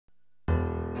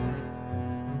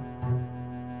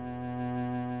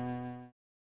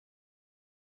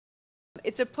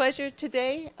It's a pleasure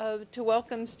today to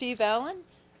welcome Steve Allen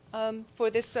for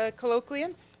this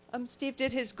colloquium. Steve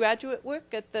did his graduate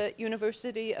work at the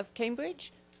University of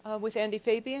Cambridge with Andy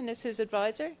Fabian as his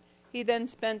advisor. He then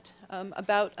spent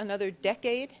about another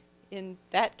decade in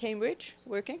that Cambridge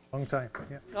working. Long time,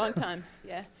 yeah. Long time,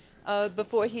 yeah.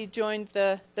 Before he joined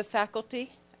the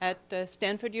faculty at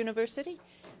Stanford University.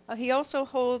 He also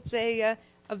holds a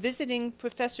visiting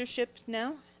professorship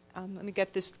now. Let me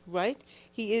get this right.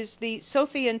 He is the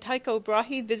Sophie and Tycho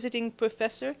Brahe Visiting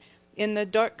Professor in the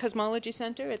Dark Cosmology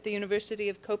Center at the University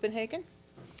of Copenhagen.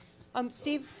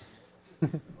 Steve,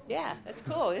 yeah, that's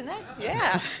cool, isn't it?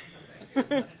 Yeah.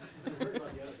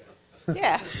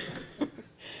 Yeah.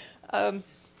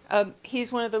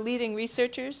 He's one of the leading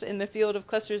researchers in the field of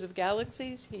clusters of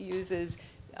galaxies. He uses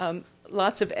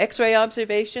lots of X-ray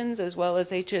observations as well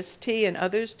as HST and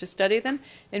others to study them.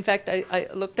 In fact, I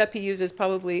looked up, he uses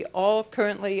probably all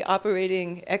currently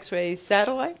operating X-ray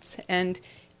satellites. And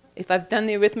if I've done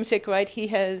the arithmetic right, he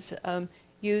has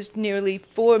used nearly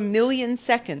 4 million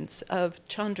seconds of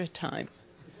Chandra time.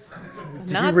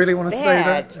 Did you really want to say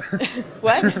that?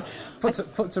 What?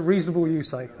 Put to reasonable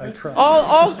use, I trust.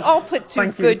 I'll put to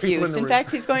good use. In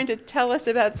fact, he's going to tell us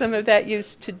about some of that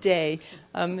use today.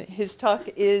 His talk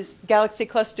is Galaxy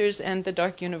Clusters and the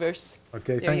Dark Universe.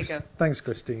 Okay, there you go. Thanks,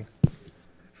 Christine.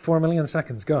 4 million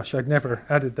seconds. Gosh, I'd never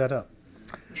added that up.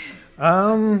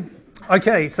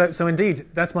 Okay, so indeed,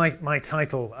 that's my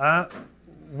title.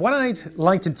 What I'd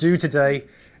like to do today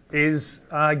is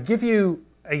give you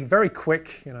a very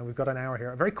quick, we've got an hour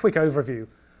here, a very quick overview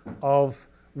of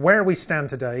where we stand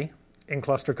today in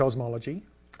cluster cosmology,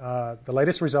 the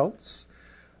latest results,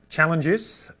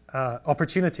 challenges,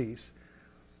 opportunities.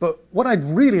 But what I'd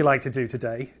really like to do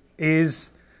today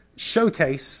is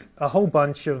showcase a whole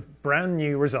bunch of brand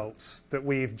new results that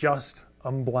we've just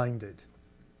unblinded.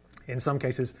 In some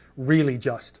cases, really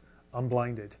just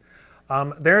unblinded.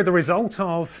 They're the result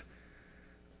of,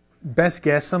 best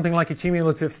guess, something like a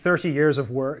cumulative 30 years of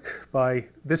work by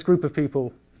this group of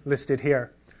people listed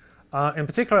here. In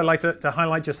particular, I'd like to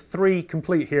highlight just 3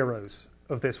 complete heroes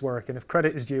of this work, and if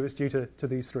credit is due, it's due to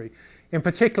these 3. In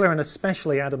particular, and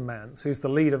especially Adam Mans, who's the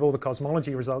lead of all the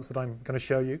cosmology results that I'm going to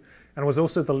show you, and was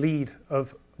also the lead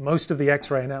of most of the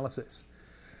X-ray analysis.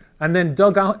 And then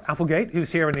Doug Applegate,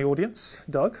 who's here in the audience.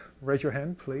 Doug, raise your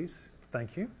hand, please.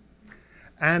 Thank you.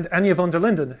 And Anja von der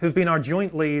Linden, who've been our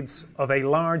joint leads of a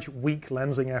large, weak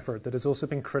lensing effort that has also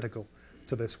been critical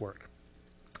to this work.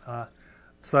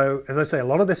 So, as I say, a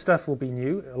lot of this stuff will be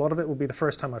new. A lot of it will be the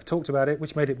first time I've talked about it,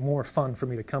 which made it more fun for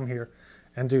me to come here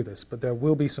and do this. But there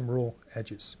will be some raw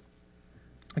edges.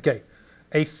 Okay,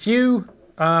 a few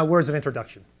words of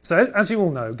introduction. So, as you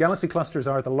all know, galaxy clusters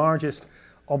are the largest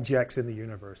objects in the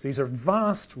universe. These are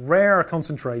vast, rare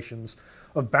concentrations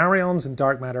of baryons and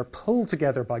dark matter pulled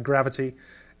together by gravity,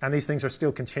 and these things are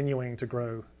still continuing to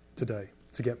grow today,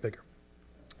 to get bigger.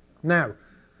 Now,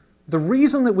 the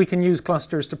reason that we can use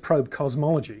clusters to probe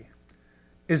cosmology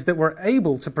is that we're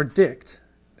able to predict,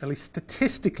 at least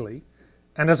statistically,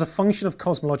 and as a function of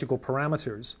cosmological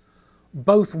parameters,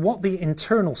 both what the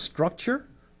internal structure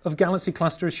of galaxy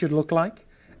clusters should look like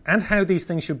and how these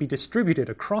things should be distributed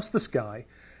across the sky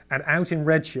and out in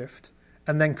redshift,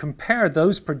 and then compare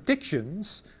those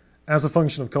predictions as a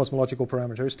function of cosmological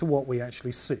parameters to what we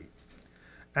actually see.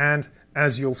 And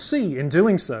as you'll see, in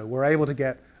doing so, we're able to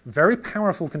get very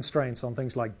powerful constraints on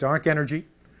things like dark energy,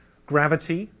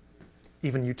 gravity,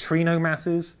 even neutrino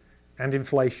masses, and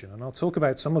inflation. And I'll talk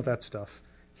about some of that stuff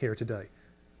here today.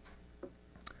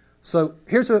 So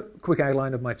here's a quick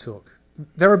outline of my talk.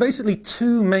 There are basically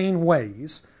 2 main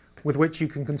ways with which you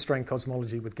can constrain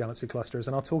cosmology with galaxy clusters,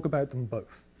 and I'll talk about them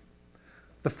both.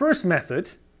 The first method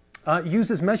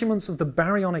uses measurements of the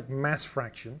baryonic mass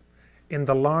fraction in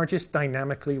the largest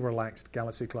dynamically relaxed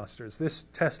galaxy clusters. This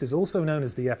test is also known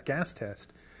as the F-gas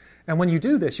test. And when you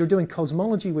do this, you're doing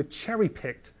cosmology with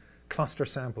cherry-picked cluster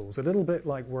samples, a little bit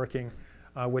like working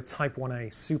with type 1a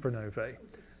supernovae.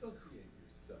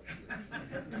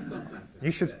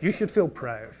 You should feel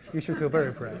proud. You should feel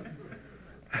very proud.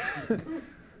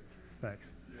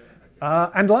 Thanks.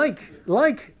 And like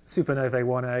supernovae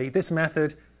 1a, this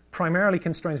method primarily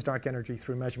constrains dark energy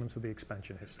through measurements of the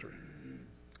expansion history.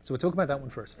 So we'll talk about that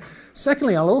one first.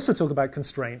 Secondly, I'll also talk about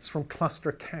constraints from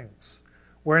cluster counts,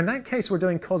 where in that case we're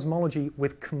doing cosmology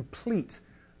with complete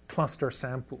cluster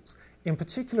samples, in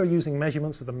particular using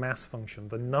measurements of the mass function,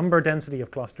 the number density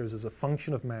of clusters as a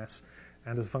function of mass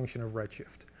and as a function of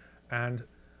redshift. And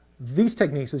these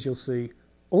techniques, as you'll see,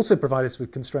 also provide us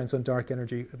with constraints on dark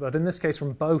energy, but in this case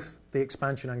from both the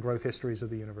expansion and growth histories of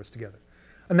the universe together.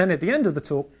 And then at the end of the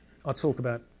talk, I'll talk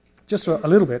about just a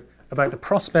little bit about the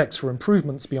prospects for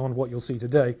improvements beyond what you'll see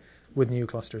today with new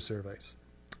cluster surveys.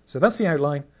 So that's the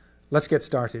outline. Let's get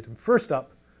started. And first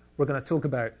up, we're going to talk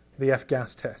about the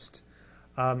F-gas test.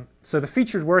 So the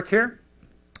featured work here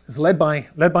is led by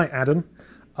Adam.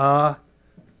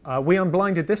 We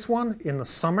unblinded this one in the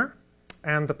summer,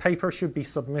 and the paper should be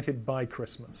submitted by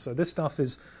Christmas. So this stuff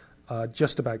is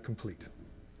just about complete.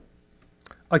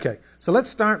 Okay, so let's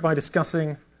start by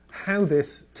discussing how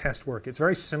this test works. It's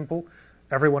very simple.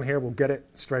 Everyone here will get it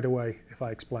straight away if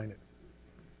I explain it.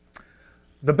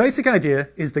 The basic idea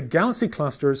is that galaxy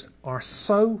clusters are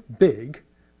so big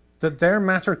that their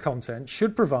matter content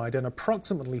should provide an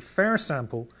approximately fair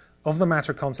sample of the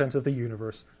matter content of the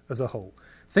universe as a whole.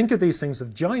 Think of these things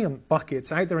as giant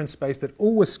buckets out there in space that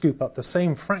always scoop up the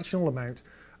same fractional amount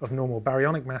of normal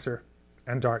baryonic matter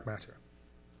and dark matter.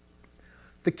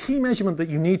 The key measurement that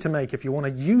you need to make if you want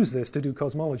to use this to do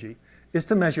cosmology is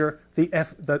to measure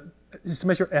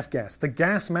F-gas, the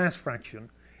gas mass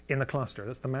fraction in the cluster.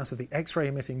 That's the mass of the X-ray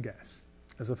emitting gas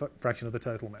as a fraction of the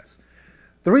total mass.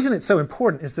 The reason it's so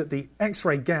important is that the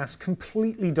X-ray gas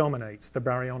completely dominates the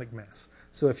baryonic mass.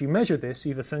 So if you measure this,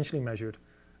 you've essentially measured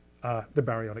the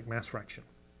baryonic mass fraction.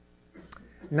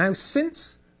 Now,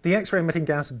 since the X-ray emitting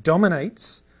gas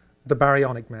dominates the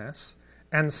baryonic mass,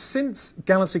 and since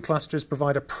galaxy clusters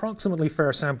provide approximately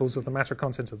fair samples of the matter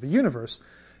content of the universe,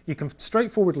 you can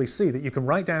straightforwardly see that you can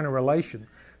write down a relation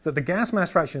that the gas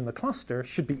mass fraction in the cluster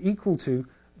should be equal to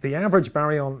the average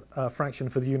baryon fraction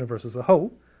for the universe as a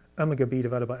whole, omega b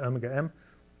divided by omega m,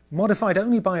 modified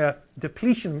only by a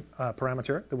depletion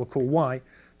parameter that we'll call y,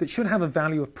 that should have a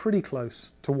value of pretty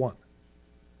close to 1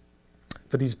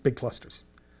 for these big clusters.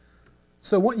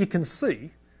 So what you can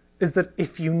see is that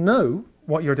if you know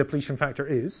what your depletion factor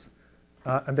is,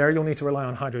 and there you'll need to rely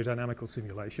on hydrodynamical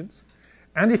simulations,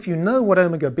 and if you know what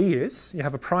omega b is, you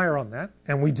have a prior on that,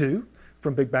 and we do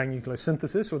from Big Bang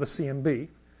nucleosynthesis or the CMB,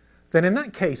 then in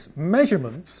that case,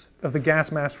 measurements of the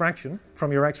gas mass fraction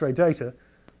from your X-ray data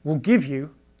will give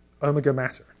you omega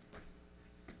matter.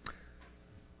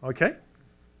 Okay?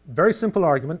 Very simple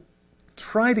argument.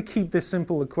 Try to keep this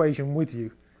simple equation with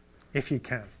you if you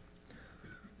can.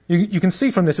 You can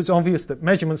see from this, it's obvious that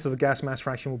measurements of the gas mass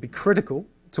fraction will be critical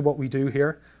to what we do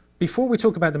here. Before we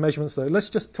talk about the measurements, though, let's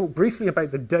just talk briefly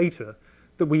about the data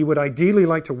that we would ideally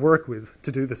like to work with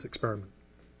to do this experiment.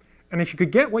 And if you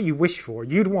could get what you wish for,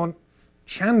 you'd want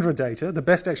Chandra data, the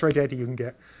best X-ray data you can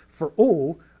get, for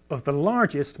all of the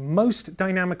largest, most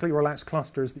dynamically relaxed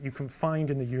clusters that you can find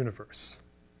in the universe.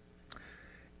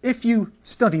 If you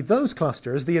study those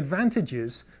clusters, the advantage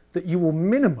is that you will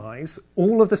minimize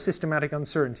all of the systematic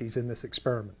uncertainties in this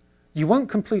experiment. You won't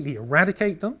completely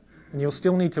eradicate them, and you'll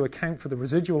still need to account for the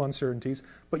residual uncertainties,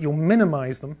 but you'll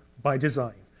minimize them by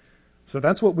design. So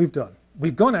that's what we've done.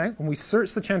 We've gone out and we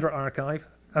searched the Chandra archive,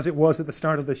 as it was at the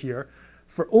start of this year,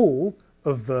 for all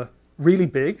of the really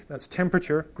big, that's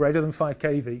temperature greater than 5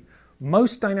 keV,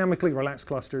 most dynamically relaxed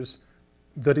clusters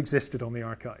that existed on the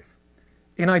archive.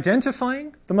 In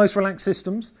identifying the most relaxed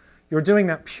systems, you're doing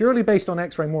that purely based on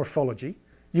X-ray morphology,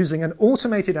 using an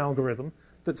automated algorithm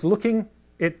that's looking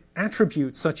at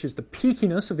attributes such as the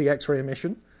peakiness of the X-ray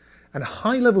emission and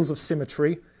high levels of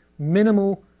symmetry,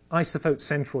 minimal isotope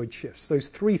centroid shifts, those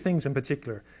three things in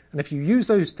particular. And if you use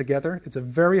those together, it's a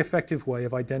very effective way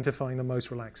of identifying the most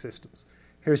relaxed systems.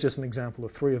 Here's just an example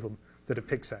of 3 of them that it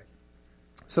picks out.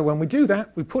 So when we do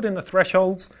that, we put in the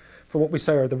thresholds for what we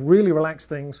say are the really relaxed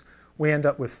things. We end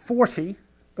up with 40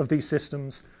 of these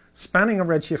systems spanning a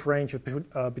redshift range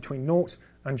of between 0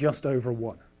 and just over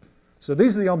 1. So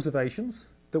these are the observations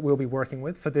that we'll be working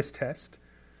with for this test.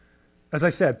 As I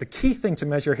said, the key thing to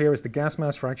measure here is the gas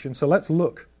mass fraction, so let's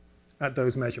look at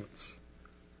those measurements.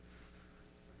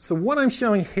 So what I'm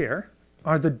showing here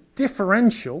are the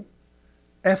differential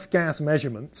F-gas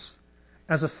measurements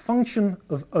as a function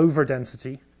of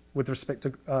overdensity with respect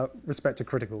to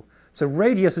critical. So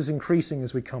radius is increasing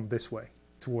as we come this way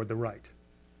toward the right.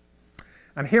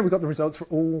 And here we've got the results for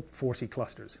all 40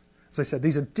 clusters. As I said,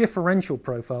 these are differential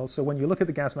profiles, so when you look at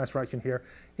the gas mass fraction here,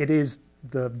 it is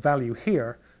the value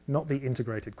here, not the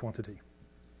integrated quantity.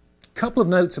 A couple of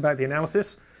notes about the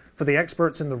analysis for the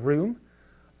experts in the room.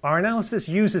 Our analysis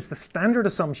uses the standard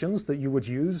assumptions that you would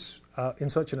use in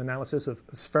such an analysis of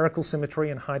spherical symmetry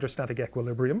and hydrostatic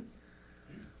equilibrium.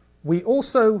 We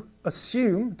also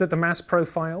assume that the mass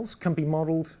profiles can be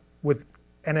modeled with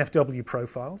NFW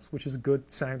profiles, which is a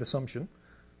good sound assumption.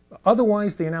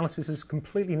 Otherwise, the analysis is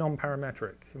completely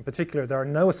non-parametric. In particular, there are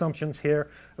no assumptions here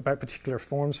about particular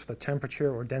forms for the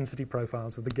temperature or density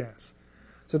profiles of the gas.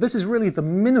 So this is really the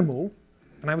minimal,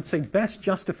 and I would say best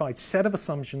justified set of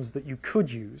assumptions that you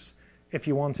could use if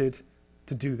you wanted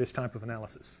to do this type of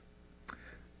analysis.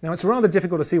 Now, it's rather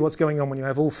difficult to see what's going on when you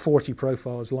have all 40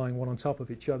 profiles lying one on top of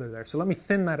each other there. So let me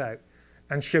thin that out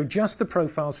and show just the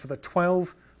profiles for the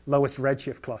 12 lowest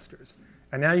redshift clusters.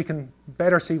 And now you can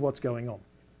better see what's going on.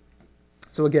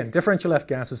 So again, differential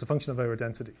F-gas is a function of lower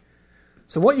density.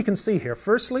 So what you can see here,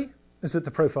 firstly, is that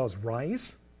the profiles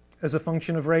rise as a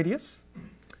function of radius.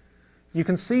 You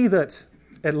can see that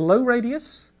at low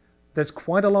radius, there's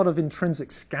quite a lot of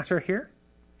intrinsic scatter here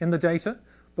in the data.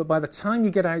 But by the time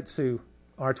you get out to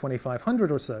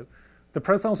R2500 or so, the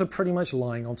profiles are pretty much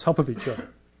lying on top of each other.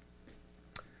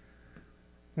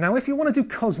 Now, if you want to do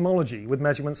cosmology with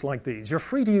measurements like these, you're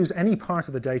free to use any part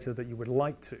of the data that you would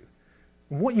like to.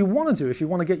 And what you want to do if you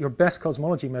want to get your best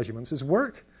cosmology measurements is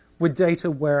work with data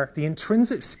where the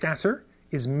intrinsic scatter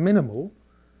is minimal,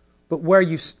 but where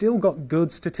you've still got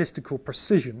good statistical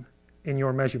precision in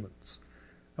your measurements.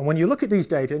 And when you look at these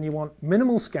data and you want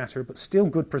minimal scatter but still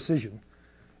good precision,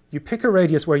 you pick a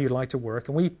radius where you'd like to work,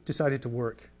 and we decided to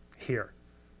work here.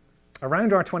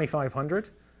 Around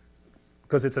R2500,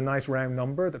 because it's a nice round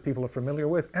number that people are familiar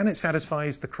with, and it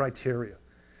satisfies the criteria.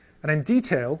 And in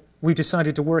detail, we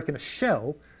decided to work in a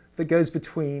shell that goes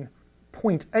between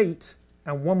 0.8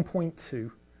 and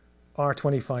 1.2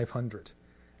 R2500.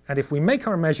 And if we make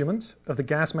our measurement of the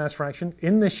gas mass fraction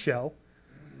in this shell,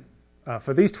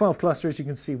 for these 12 clusters, you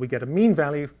can see we get a mean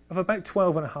value of about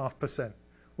 12.5%,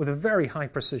 with a very high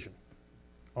precision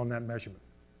on that measurement.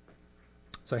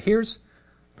 So here's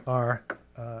our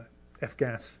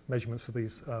F-gas measurements for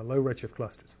these low redshift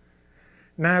clusters.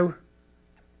 Now,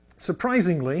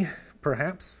 surprisingly,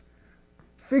 perhaps,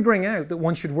 figuring out that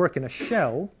one should work in a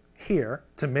shell here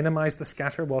to minimize the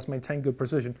scatter whilst maintaining good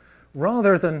precision,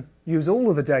 rather than use all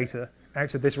of the data out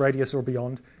to this radius or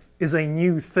beyond, is a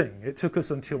new thing. It took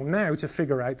us until now to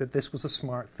figure out that this was a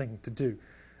smart thing to do.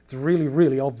 It's really,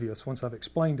 really obvious once I've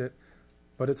explained it,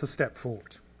 but it's a step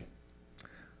forward.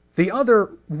 The other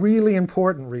really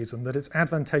important reason that it's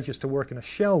advantageous to work in a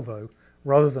shell, though,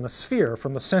 rather than a sphere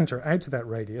from the center out to that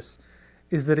radius,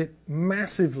 is that it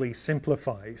massively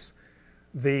simplifies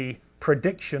the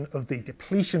prediction of the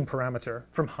depletion parameter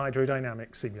from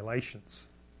hydrodynamic simulations.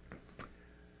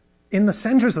 In the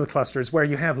centers of the clusters, where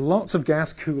you have lots of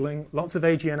gas cooling, lots of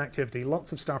AGN activity,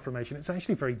 lots of star formation, it's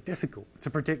actually very difficult to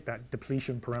predict that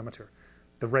depletion parameter,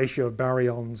 the ratio of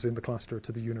baryons in the cluster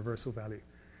to the universal value.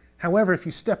 However, if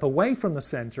you step away from the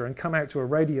center and come out to a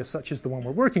radius such as the one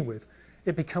we're working with,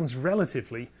 it becomes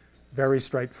relatively very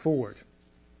straightforward.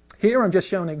 Here I'm just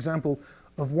showing an example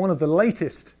of one of the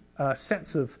latest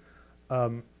sets of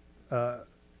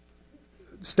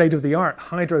state-of-the-art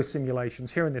hydro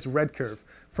simulations here in this red curve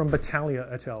from Battaglia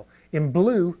et al. In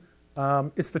blue,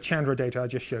 it's the Chandra data I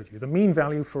just showed you, the mean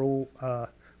value for all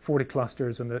 40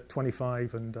 clusters and the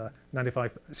 25 and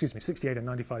 68 and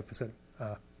 95%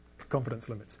 confidence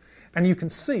limits. And you can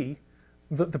see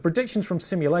that the predictions from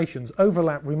simulations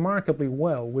overlap remarkably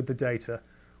well with the data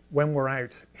when we're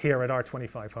out here at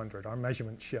R2500, our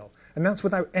measurement shell. And that's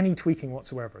without any tweaking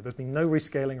whatsoever. There's been no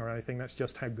rescaling or anything. That's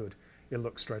just how good it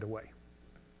looks straight away.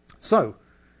 So,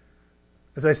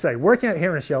 as I say, working out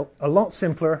here in a shell, a lot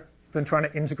simpler than trying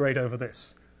to integrate over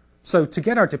this. So to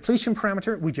get our depletion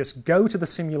parameter, we just go to the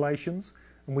simulations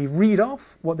and we read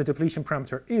off what the depletion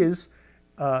parameter is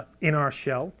in our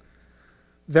shell.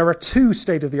 There are two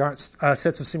state-of-the-art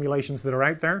sets of simulations that are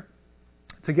out there.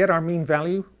 To get our mean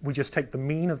value, we just take the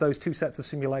mean of those two sets of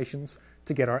simulations.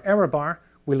 To get our error bar,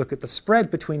 we look at the spread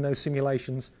between those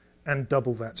simulations and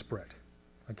double that spread.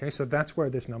 Okay, so that's where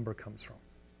this number comes from.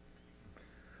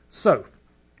 So,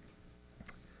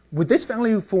 with this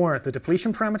value for the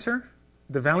depletion parameter,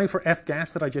 the value for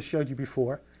F-gas that I just showed you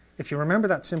before, if you remember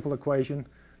that simple equation,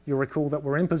 you'll recall that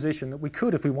we're in position that we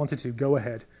could, if we wanted to, go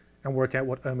ahead and work out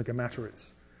what omega matter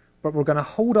is. But we're going to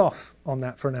hold off on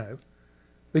that for now,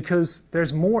 because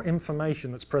there's more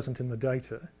information that's present in the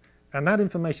data, and that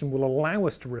information will allow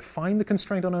us to refine the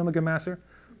constraint on omega matter,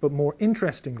 but more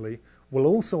interestingly, will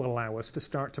also allow us to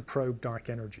start to probe dark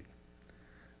energy.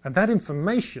 And that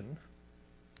information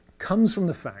comes from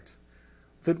the fact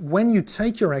that when you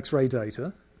take your X-ray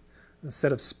data, a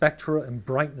set of spectra and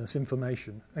brightness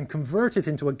information, and convert it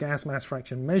into a gas mass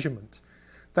fraction measurement,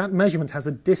 that measurement has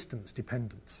a distance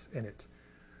dependence in it.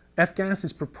 F-gas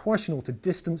is proportional to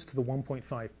distance to the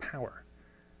 1.5 power.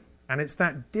 And it's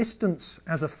that distance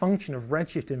as a function of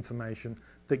redshift information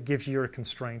that gives you a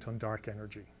constraint on dark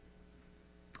energy.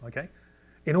 Okay?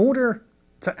 In order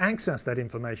to access that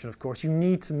information, of course, you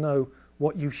need to know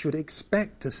what you should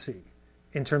expect to see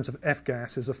in terms of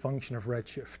F-gas as a function of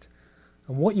redshift.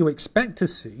 And what you expect to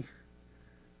see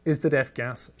is that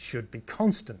F-gas should be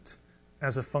constant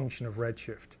as a function of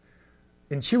redshift.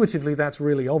 Intuitively, that's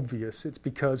really obvious. It's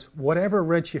because whatever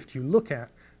redshift you look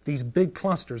at, these big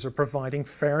clusters are providing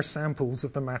fair samples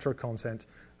of the matter content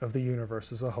of the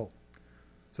universe as a whole.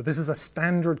 So this is a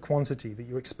standard quantity that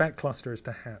you expect clusters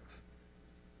to have.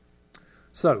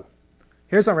 So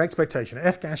here's our expectation.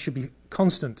 F-gas should be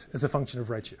constant as a function of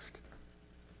redshift,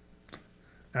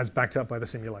 as backed up by the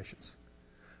simulations.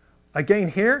 Again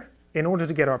here, in order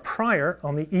to get our prior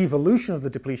on the evolution of the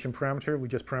depletion parameter, we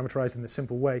just parameterized in this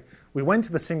simple way, we went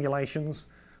to the simulations,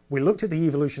 we looked at the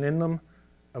evolution in them,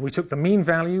 we took the mean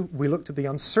value, we looked at the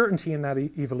uncertainty in that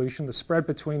evolution, the spread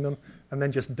between them, and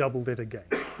then just doubled it again.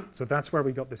 So that's where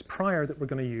we got this prior that we're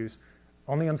going to use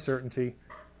on the uncertainty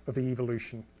of the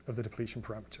evolution of the depletion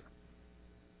parameter.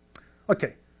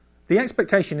 Okay, the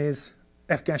expectation is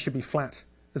F-gas should be flat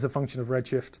as a function of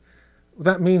redshift.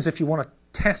 That means if you want to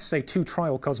test, say, two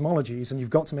trial cosmologies and you've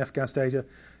got some F-gas data,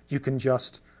 you can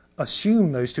just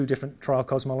assume those two different trial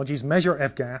cosmologies, measure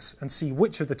F-gas, and see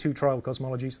which of the two trial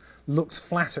cosmologies looks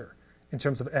flatter in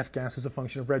terms of F-gas as a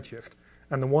function of redshift.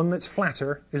 And the one that's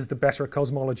flatter is the better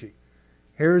cosmology.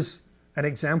 Here's an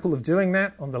example of doing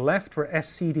that. On the left for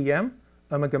SCDM,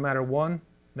 omega matter 1,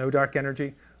 no dark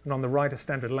energy, and on the right a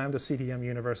standard lambda CDM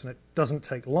universe, and it doesn't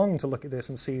take long to look at this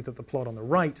and see that the plot on the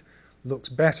right looks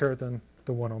better than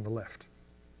the one on the left.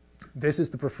 This is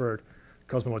the preferred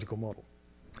cosmological model.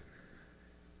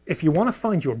 If you want to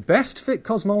find your best fit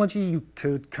cosmology, you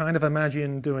could kind of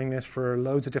imagine doing this for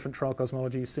loads of different trial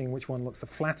cosmologies, seeing which one looks the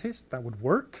flattest. That would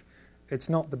work. It's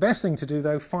not the best thing to do,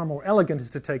 though. Far more elegant is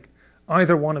to take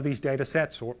either one of these data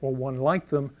sets or one like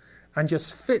them and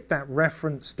just fit that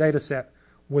reference data set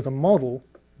with a model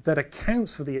that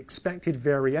accounts for the expected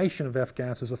variation of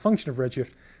F-gas as a function of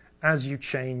redshift as you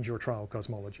change your trial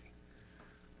cosmology.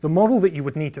 The model that you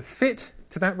would need to fit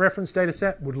to that reference data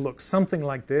set would look something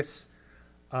like this.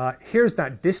 Here's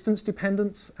that distance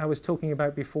dependence I was talking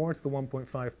about before to the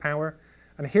 1.5 power.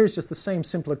 And here's just the same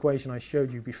simple equation I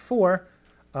showed you before,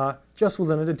 just with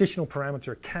an additional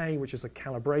parameter k, which is a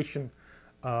calibration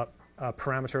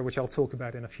parameter, which I'll talk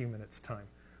about in a few minutes' time.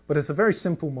 But it's a very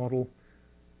simple model.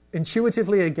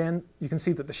 Intuitively, again, you can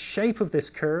see that the shape of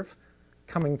this curve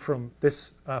coming from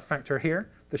this factor here,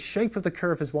 the shape of the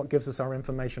curve is what gives us our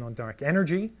information on dark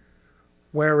energy,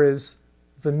 whereas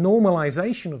the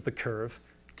normalization of the curve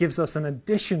gives us an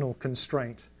additional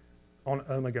constraint on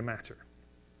omega matter.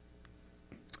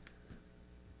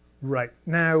 Right,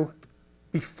 now,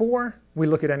 before we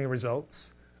look at any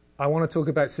results, I want to talk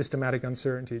about systematic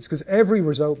uncertainties, because every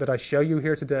result that I show you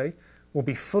here today will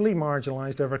be fully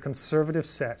marginalized over a conservative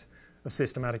set of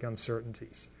systematic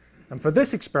uncertainties. And for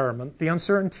this experiment, the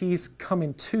uncertainties come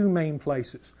in two main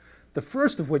places. The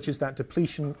first of which is that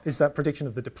prediction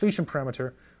of the depletion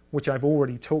parameter, which I've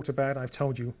already talked about. I've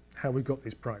told you how we got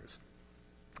these priors.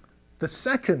 The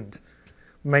second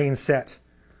main set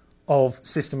of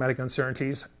systematic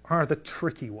uncertainties are the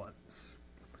tricky ones.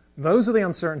 Those are the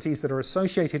uncertainties that are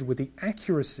associated with the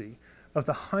accuracy of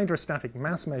the hydrostatic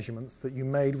mass measurements that you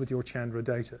made with your Chandra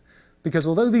data. Because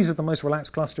although these are the most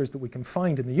relaxed clusters that we can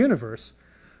find in the universe,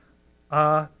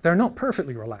 they're not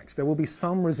perfectly relaxed. There will be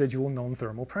some residual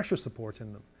non-thermal pressure support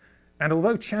in them. And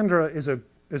although Chandra is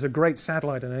a great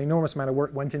satellite and an enormous amount of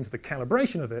work went into the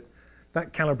calibration of it,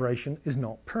 that calibration is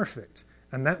not perfect.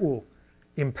 And that will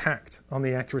impact on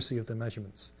the accuracy of the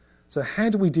measurements. So how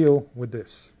do we deal with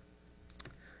this?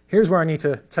 Here's where I need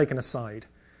to take an aside.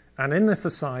 And in this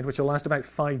aside, which will last about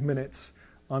 5 minutes,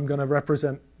 I'm going to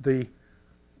represent the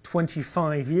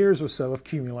 25 years or so of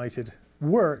accumulated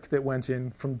work that went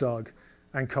in from Doug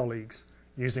and colleagues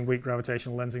using weak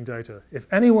gravitational lensing data. If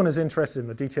anyone is interested in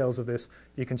the details of this,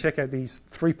 you can check out these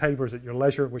 3 papers at your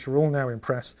leisure, which are all now in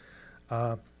press,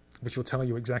 which will tell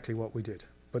you exactly what we did.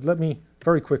 But let me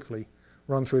very quickly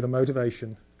run through the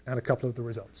motivation and a couple of the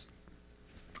results.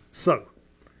 So,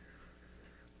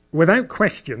 without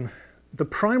question, the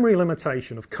primary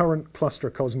limitation of current cluster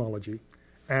cosmology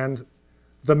and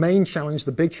the main challenge,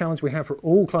 the big challenge we have for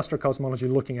all cluster cosmology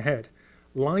looking ahead,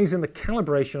 lies in the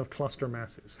calibration of cluster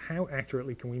masses. How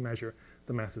accurately can we measure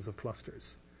the masses of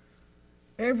clusters?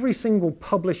 Every single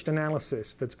published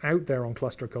analysis that's out there on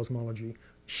cluster cosmology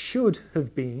should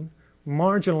have been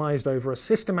marginalized over a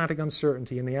systematic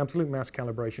uncertainty in the absolute mass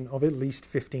calibration of at least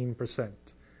 15%.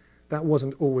 That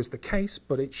wasn't always the case,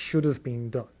 but it should have been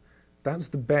done. That's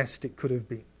the best it could have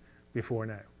been before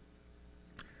now.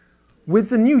 With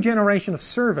the new generation of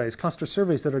surveys, cluster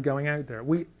surveys that are going out there,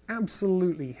 we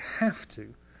absolutely have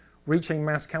to reach a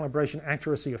mass calibration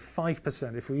accuracy of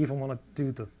 5% if we even want to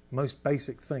do the most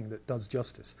basic thing that does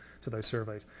justice to those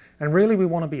surveys. And really we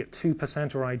want to be at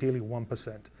 2% or ideally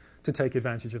 1% to take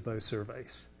advantage of those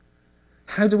surveys.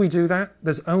 How do we do that?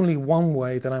 There's only one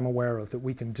way that I'm aware of that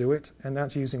we can do it, and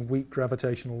that's using weak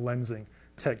gravitational lensing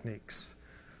techniques.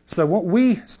 So what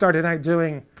we started out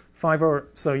doing 5 or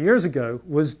so years ago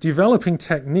was developing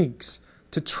techniques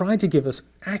to try to give us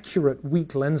accurate weak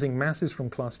lensing masses from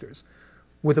clusters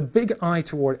with a big eye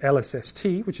toward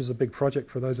LSST, which is a big project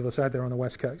for those of us out there on the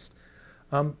West Coast,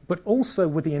 but also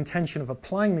with the intention of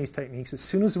applying these techniques as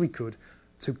soon as we could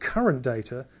to current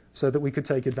data so that we could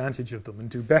take advantage of them and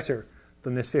do better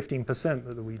than this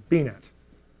 15% that we'd been at.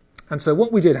 And so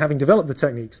what we did, having developed the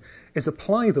techniques, is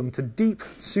apply them to deep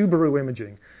Subaru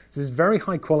imaging. This is very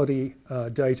high quality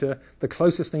data, the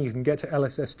closest thing you can get to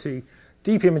LSST.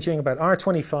 Deep imaging, about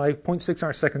R25, 0.6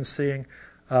 arcseconds seeing,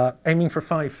 aiming for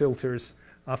 5 filters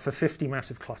for 50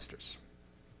 massive clusters.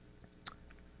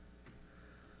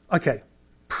 Okay,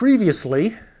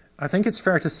 previously, I think it's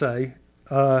fair to say,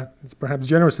 it's perhaps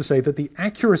generous to say, that the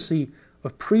accuracy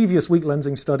of previous weak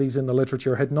lensing studies in the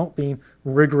literature had not been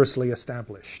rigorously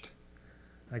established.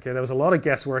 Okay, there was a lot of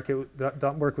guesswork.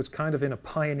 That work was kind of in a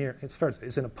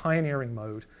it's in a pioneering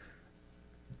mode.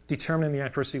 Determining the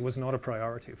accuracy was not a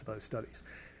priority for those studies.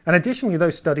 And additionally,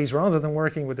 those studies, rather than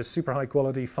working with a super high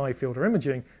quality 5 filter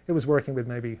imaging, it was working with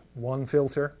maybe 1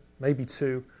 filter, maybe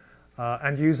 2,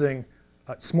 and using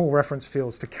small reference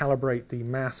fields to calibrate the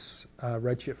mass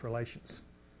redshift relations.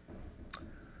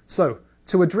 So,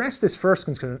 to address this first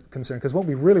concern, because what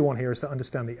we really want here is to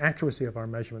understand the accuracy of our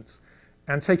measurements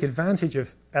and take advantage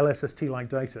of LSST-like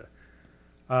data,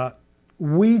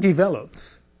 we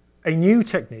developed a new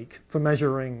technique for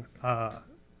measuring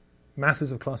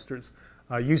masses of clusters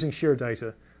using shear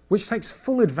data, which takes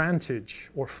full advantage,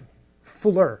 or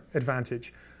fuller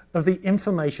advantage, of the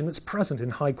information that's present in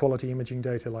high-quality imaging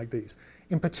data like these.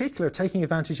 In particular, taking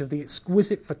advantage of the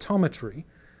exquisite photometry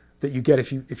that you get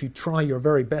if you try your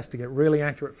very best to get really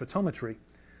accurate photometry,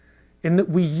 in that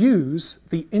we use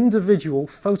the individual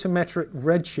photometric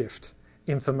redshift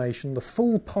information, the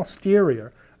full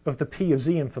posterior of the P of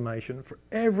Z information for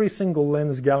every single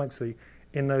lens galaxy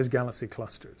in those galaxy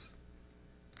clusters.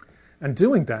 And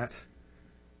doing that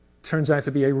turns out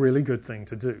to be a really good thing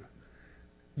to do.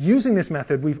 Using this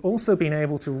method, we've also been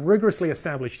able to rigorously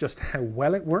establish just how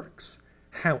well it works,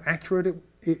 how accurate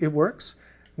it works.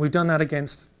 We've done that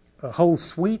against a whole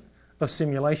suite of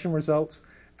simulation results,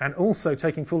 and also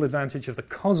taking full advantage of the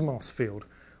Cosmos field,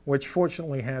 which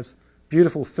fortunately has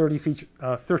beautiful 30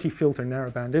 filter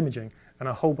narrowband imaging and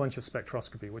a whole bunch of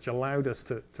spectroscopy, which allowed us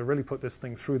to really put this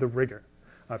thing through the ringer.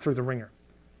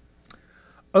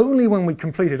 Only when we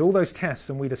completed all those tests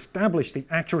and we'd established the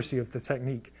accuracy of the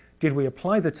technique did we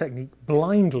apply the technique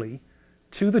blindly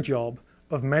to the job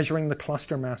of measuring the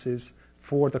cluster masses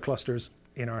for the clusters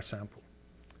in our sample.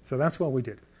 So that's what we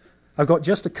did. I've got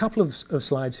just a couple of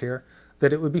slides here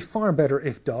that it would be far better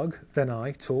if Doug than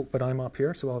I talk, but I'm up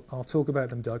here, so I'll talk about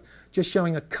them, Doug. Just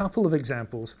showing a couple of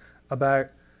examples about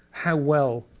how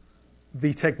well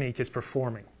the technique is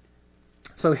performing.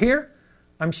 So here,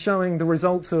 I'm showing the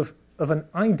results of an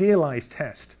idealized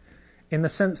test in the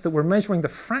sense that we're measuring the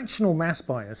fractional mass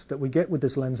bias that we get with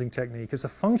this lensing technique as a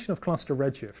function of cluster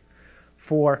redshift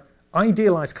for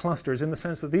idealized clusters, in the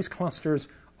sense that these clusters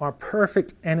are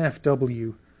perfect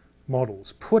NFW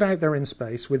models put out there in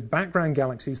space with background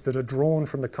galaxies that are drawn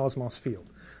from the Cosmos field,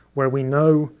 where we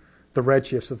know the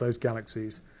redshifts of those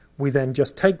galaxies. We then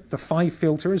just take the 5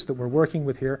 filters that we're working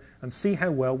with here and see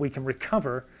how well we can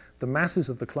recover the masses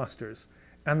of the clusters.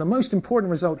 And the most important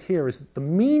result here is that the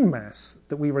mean mass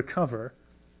that we recover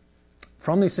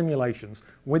from these simulations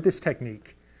with this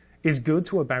technique is good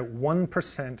to about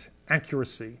 1%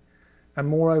 accuracy, and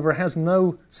moreover has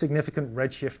no significant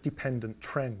redshift dependent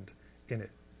trend in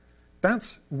it.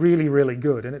 That's really, really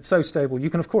good, and it's so stable.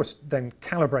 You can, of course, then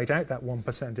calibrate out that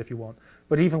 1% if you want,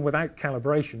 but even without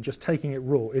calibration, just taking it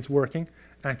raw, it's working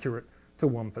accurate to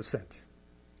 1%.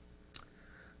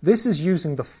 This is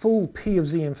using the full P of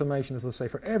Z information, as I say,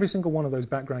 for every single one of those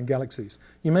background galaxies.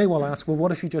 You may well ask, well,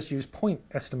 what if you just use point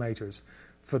estimators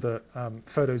for the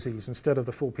photo Zs instead of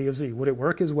the full P of Z? Would it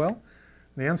work as well?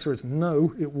 And the answer is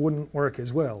no, it wouldn't work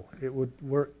as well. It would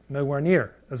work nowhere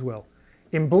near as well.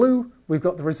 In blue, we've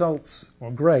got the results,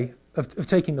 or grey, of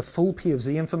taking the full P of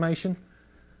Z information.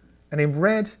 And in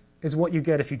red is what you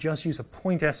get if you just use a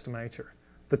point estimator,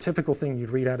 the typical thing you'd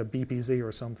read out of BPZ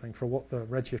or something for what the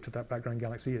redshift of that background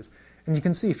galaxy is. And you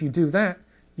can see if you do that,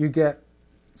 you get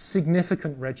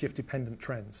significant redshift-dependent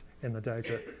trends in the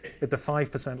data at the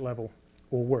 5% level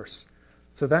or worse.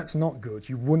 So that's not good.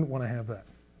 You wouldn't want to have that.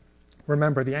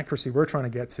 Remember, the accuracy we're trying to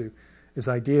get to is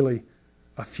ideally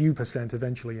a few percent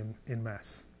eventually in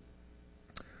mass.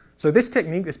 So this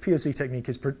technique, this P of Z technique,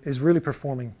 is really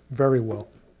performing very well.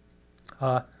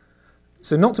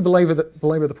 So not to belabor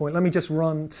the point, let me just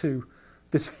run to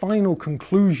this final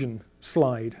conclusion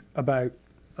slide about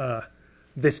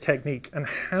this technique and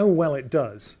how well it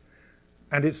does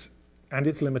and its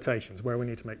limitations, where we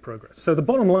need to make progress. So the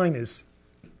bottom line is,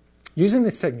 using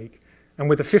this technique, and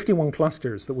with the 51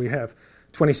 clusters that we have,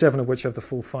 27 of which have the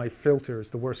full 5 filters,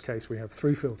 the worst case we have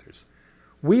 3 filters,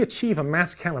 we achieve a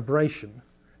mass calibration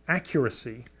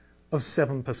accuracy of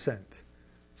 7%.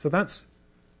 So that's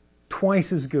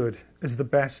twice as good as the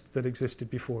best that existed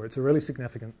before. It's a really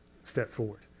significant step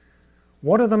forward.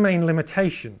 What are the main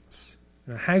limitations?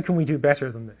 How can we do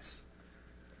better than this?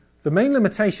 The main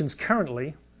limitations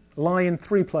currently lie in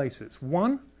 3 places.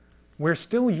 One, we're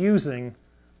still using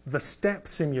the step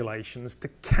simulations to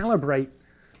calibrate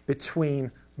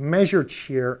between measured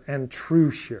shear and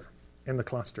true shear in the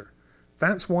cluster.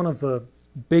 That's one of the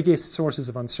biggest sources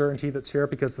of uncertainty that's here,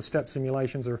 because the step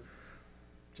simulations are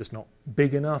just not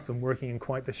big enough and working in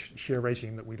quite the shear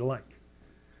regime that we'd like.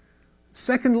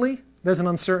 Secondly, there's an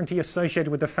uncertainty associated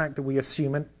with the fact that we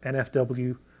assume an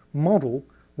NFW model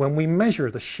when we measure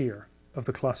the shear of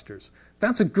the clusters.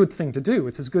 That's a good thing to do.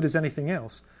 It's as good as anything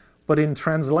else. But in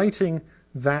translating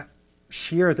that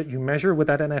shear that you measure with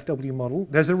that NFW model,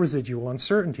 there's a residual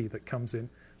uncertainty that comes in,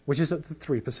 which is at the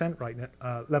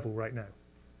 3% level right now.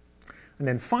 And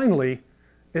then finally,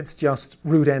 it's just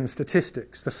root n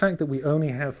statistics. The fact that we only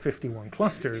have 51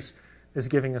 clusters is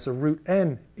giving us a root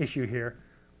n issue here,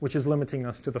 which is limiting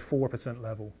us to the 4%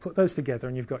 level. Put those together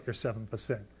and you've got your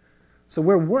 7%. So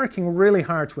we're working really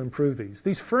hard to improve these.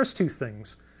 These first 2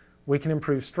 things we can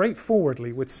improve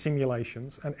straightforwardly with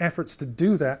simulations, and efforts to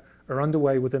do that are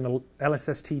underway within the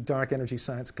LSST Dark Energy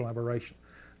Science Collaboration.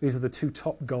 These are the 2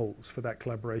 top goals for that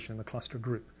collaboration in the cluster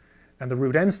group. And the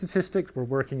root n statistics we're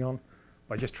working on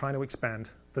by just trying to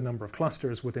expand the number of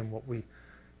clusters within what we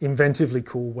inventively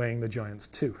call weighing the giants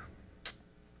 2.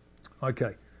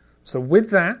 Okay, so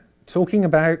with that, talking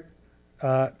about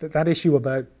that issue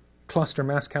about cluster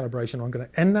mass calibration, I'm going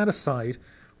to end that aside,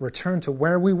 return to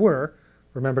where we were.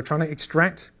 Remember, trying to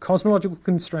extract cosmological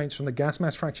constraints from the gas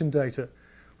mass fraction data.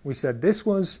 We said this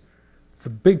was the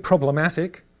big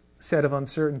problematic set of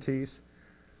uncertainties.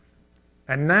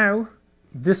 And now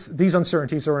these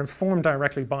uncertainties are informed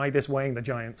directly by this weighing the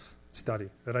giants study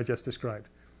that I just described.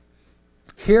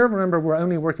 Here, remember, we're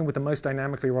only working with the most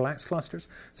dynamically relaxed clusters,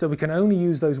 so we can only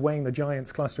use those weighing the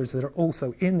giants clusters that are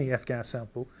also in the F-gas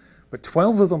sample, but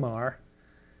 12 of them are.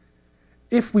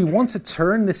 If we want to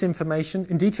turn this information,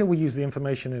 in detail we use the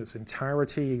information in its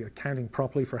entirety, accounting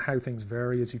properly for how things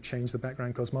vary as you change the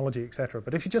background cosmology, etc.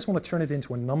 But if you just want to turn it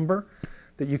into a number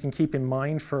that you can keep in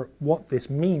mind for what this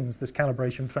means, this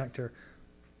calibration factor,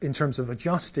 in terms of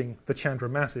adjusting the Chandra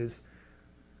masses,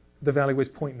 the value is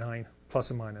 0.9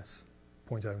 plus or minus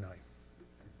 0.09.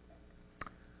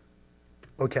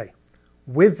 Okay,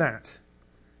 with that,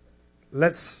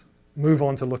 let's move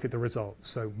on to look at the results.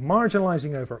 So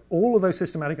marginalizing over all of those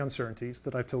systematic uncertainties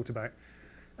that I've talked about,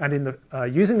 and in the,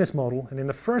 using this model, and in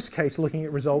the first case looking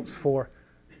at results for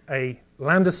a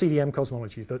lambda CDM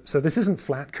cosmology. So this isn't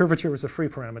flat, curvature is a free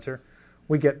parameter.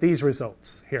 We get these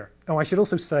results here. Oh, I should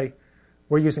also say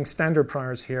we're using standard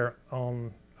priors here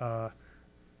on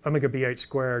omega BH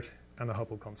squared and the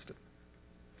Hubble constant.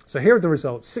 So here are the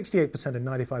results, 68% and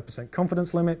 95%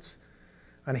 confidence limits.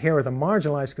 And here are the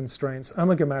marginalized constraints,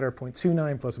 omega matter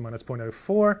 0.29 plus or minus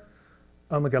 0.04,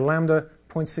 omega lambda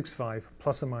 0.65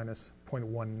 plus or minus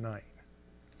 0.19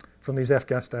 from these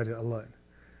F-gas data alone.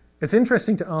 It's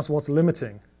interesting to ask what's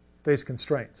limiting these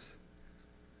constraints.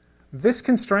 This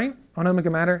constraint on omega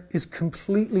matter is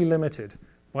completely limited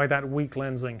by that weak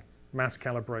lensing mass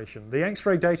calibration. The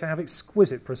X-ray data have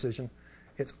exquisite precision.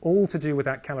 It's all to do with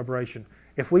that calibration.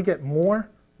 If we get more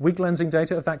weak lensing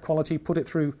data of that quality, put it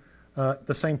through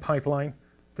the same pipeline,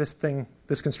 this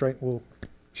constraint will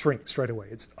shrink straight away.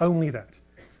 It's only that.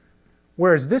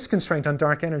 Whereas this constraint on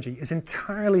dark energy is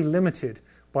entirely limited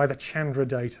by the Chandra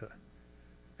data.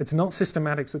 It's not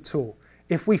systematics at all.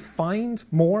 If we find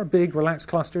more big relaxed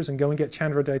clusters and go and get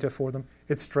Chandra data for them,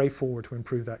 it's straightforward to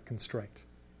improve that constraint.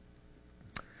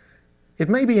 It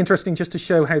may be interesting just to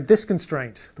show how this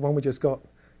constraint, the one we just got,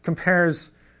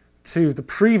 compares to the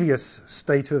previous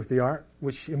state of the art,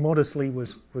 which immodestly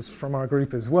was from our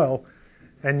group as well.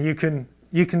 And you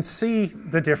can see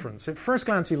the difference. At first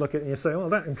glance you look at it and you say, oh,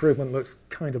 that improvement looks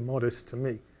kind of modest to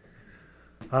me.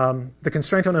 The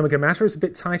constraint on omega matter is a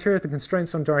bit tighter. The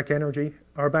constraints on dark energy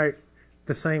are about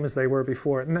the same as they were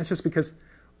before. And that's just because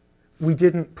we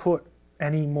didn't put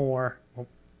any more, well,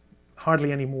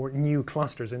 hardly any more new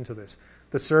clusters into this.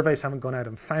 The surveys haven't gone out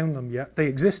and found them yet. They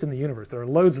exist in the universe. There are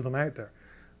loads of them out there.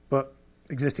 But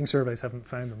existing surveys haven't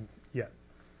found them yet.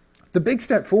 The big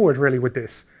step forward really with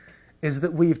this is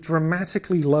that we've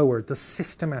dramatically lowered the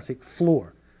systematic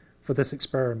floor for this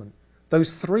experiment.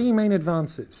 Those three main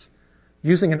advances,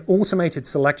 using an automated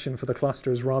selection for the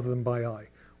clusters rather than by eye,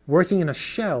 working in a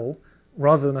shell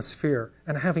rather than a sphere,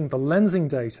 and having the lensing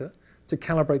data to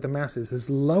calibrate the masses, has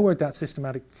lowered that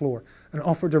systematic floor and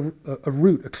offered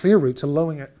a clear route to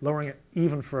lowering it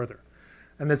even further.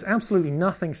 And there's absolutely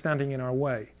nothing standing in our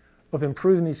way of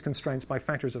improving these constraints by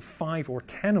factors of 5 or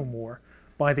 10 or more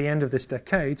by the end of this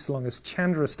decade, so long as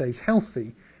Chandra stays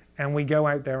healthy and we go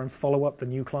out there and follow up the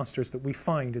new clusters that we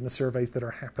find in the surveys that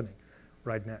are happening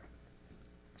right now.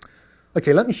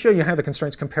 Okay, let me show you how the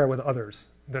constraints compare with others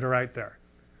that are out there.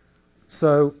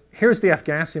 So here's the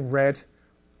F-gas in red,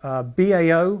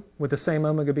 BAO with the same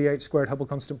omega B8 squared Hubble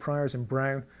constant priors in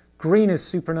brown. Green is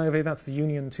supernovae, that's the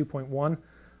union 2.1.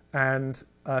 And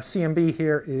CMB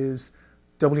here is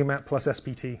WMAP plus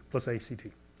SPT plus ACT.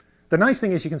 The nice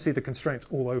thing is you can see the constraints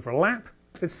all overlap.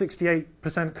 It's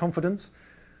 68% confidence.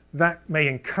 That may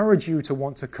encourage you to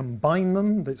want to combine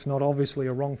them. That's not obviously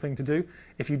a wrong thing to do.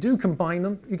 If you do combine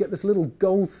them, you get this little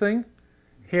gold thing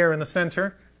here in the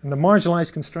center. And the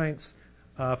marginalized constraints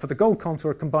for the gold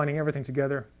contour, combining everything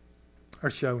together, are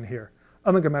shown here.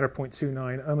 Omega matter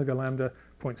 0.29, omega lambda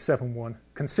 0.71,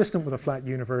 consistent with a flat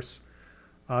universe.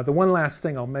 The one last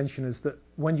thing I'll mention is that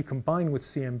when you combine with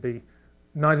CMB,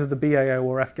 neither the BAO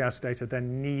or F-gas data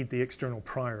then need the external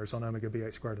priors on omega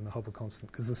B8 squared and the Hubble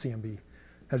constant, because the CMB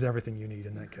has everything you need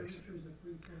in that case.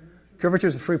 Curvature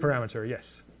is a free parameter,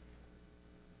 yes.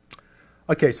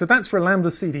 Okay, so that's for lambda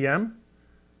CDM.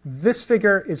 This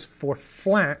figure is for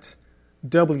flat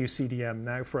WCDM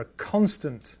now, for a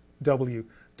constant W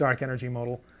dark energy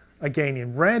model. Again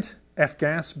in red,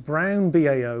 F-gas, brown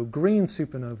BAO, green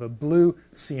supernova, blue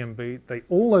CMB. They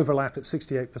all overlap at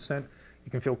 68%.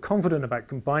 You can feel confident about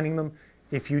combining them.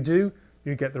 If you do,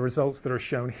 you get the results that are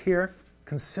shown here,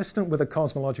 consistent with a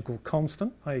cosmological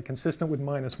constant, i.e. consistent with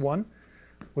 -1,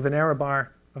 with an error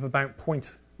bar of about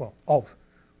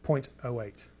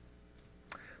 0.08.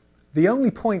 The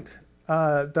only point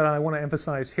that I want to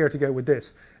emphasize here to go with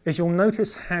this is you'll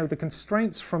notice how the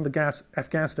constraints from the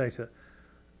F-gas data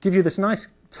give you this nice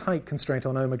tight constraint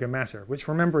on omega matter, which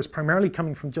remember is primarily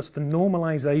coming from just the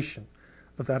normalization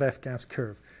of that F-gas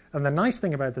curve. And the nice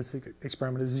thing about this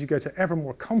experiment is as you go to ever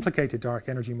more complicated dark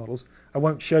energy models, I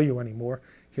won't show you any more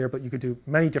here, but you could do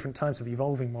many different types of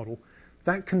evolving model,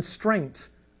 that constraint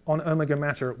on omega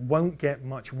matter won't get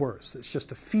much worse. It's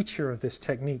just a feature of this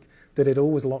technique that it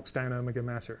always locks down omega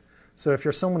matter. So if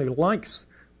you're someone who likes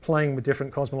playing with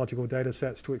different cosmological data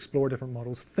sets to explore different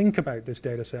models, think about this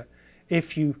data set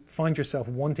if you find yourself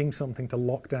wanting something to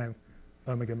lock down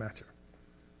omega matter.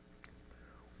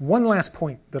 One last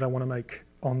point that I want to make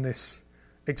on this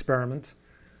experiment,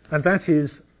 and that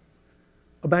is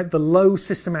about the low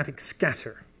systematic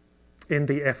scatter in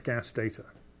the F-gas data.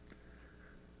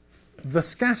 The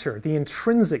scatter, the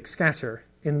intrinsic scatter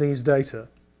in these data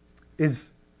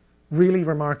is really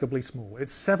remarkably small.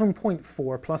 It's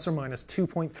 7.4 plus or minus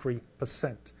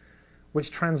 2.3%,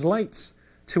 which translates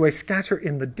to a scatter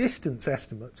in the distance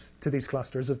estimates to these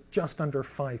clusters of just under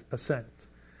 5%.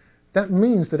 That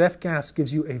means that F-gas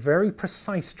gives you a very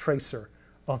precise tracer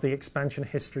of the expansion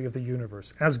history of the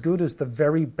universe, as good as the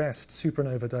very best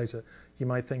supernova data you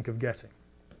might think of getting.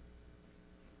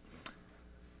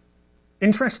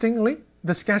 Interestingly,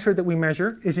 the scatter that we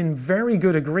measure is in very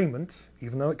good agreement,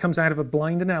 even though it comes out of a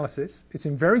blind analysis, it's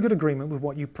in very good agreement with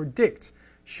what you predict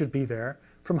should be there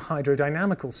from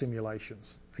hydrodynamical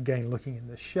simulations, again looking in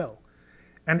this shell.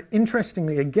 And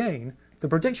interestingly again, the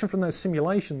prediction from those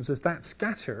simulations is that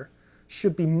scatter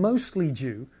should be mostly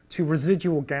due to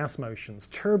residual gas motions,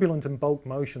 turbulent and bulk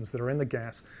motions that are in the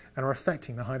gas and are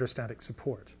affecting the hydrostatic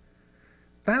support.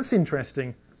 That's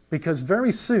interesting because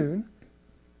very soon,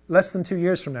 less than 2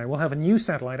 years from now, we'll have a new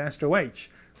satellite, Astro-H,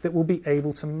 that will be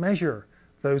able to measure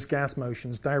those gas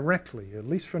motions directly, at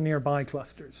least for nearby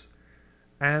clusters.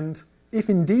 And if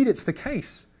indeed it's the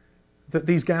case that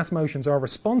these gas motions are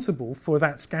responsible for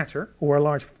that scatter, or a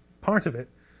large part of it,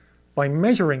 by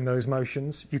measuring those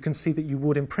motions, you can see that you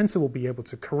would in principle be able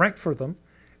to correct for them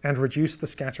and reduce the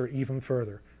scatter even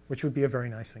further, which would be a very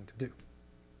nice thing to do.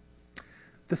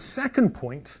 The second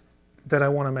point that I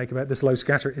want to make about this low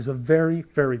scatter is a very,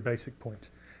 very basic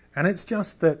point. And it's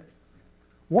just that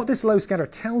what this low scatter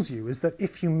tells you is that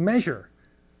if you measure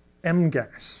M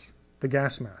gas, the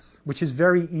gas mass, which is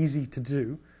very easy to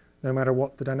do, no matter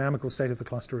what the dynamical state of the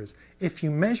cluster is, if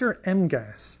you measure M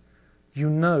gas, you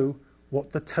know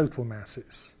what the total mass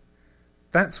is.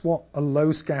 That's what a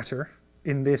low scatter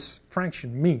in this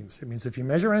fraction means. It means if you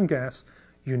measure M gas,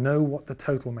 you know what the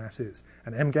total mass is.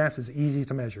 And M gas is easy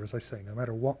to measure, as I say, no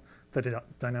matter what the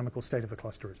dynamical state of the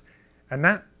cluster is. And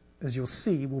that, as you'll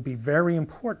see, will be very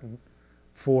important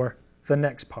for the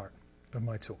next part of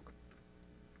my talk.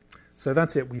 So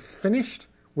that's it. We've finished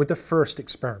with the first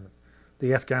experiment,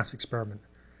 the F-gas experiment.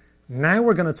 Now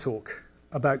we're going to talk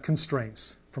about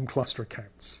constraints from cluster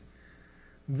counts.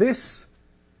 This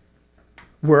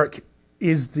work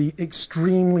is the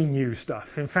extremely new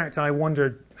stuff. In fact, I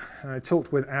wondered, I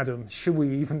talked with Adam,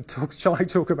 shall I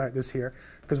talk about this here?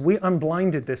 Because we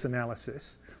unblinded this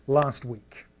analysis last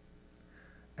week.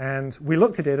 And we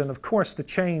looked at it, and of course the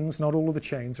chains, not all of the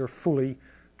chains, are fully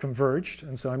converged,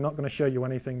 and so I'm not going to show you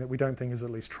anything that we don't think is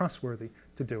at least trustworthy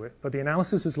to do it. But the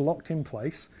analysis is locked in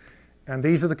place, and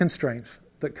these are the constraints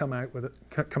that come out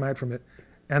from it,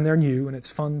 and they're new, and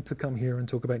it's fun to come here and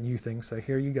talk about new things, so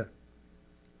here you go.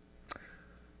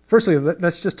 Firstly,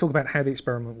 let's just talk about how the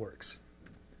experiment works.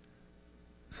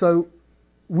 So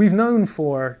we've known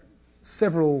for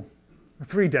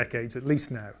 3 decades at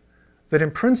least now, that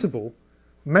in principle,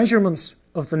 measurements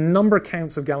of the number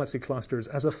counts of galaxy clusters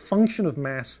as a function of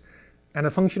mass and a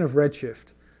function of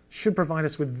redshift should provide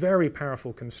us with very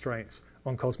powerful constraints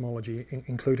on cosmology,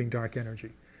 including dark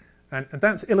energy. And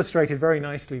that's illustrated very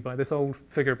nicely by this old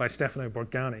figure by Stefano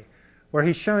Borgani, where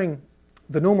he's showing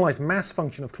the normalized mass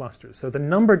function of clusters, so the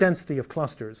number density of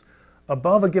clusters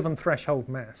above a given threshold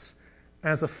mass,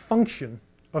 as a function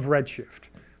of redshift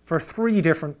for 3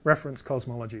 different reference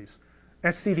cosmologies: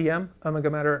 SCDM, omega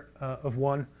matter of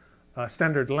 1,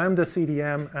 standard lambda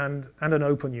CDM, and an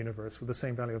open universe with the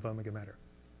same value of omega matter.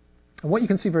 And what you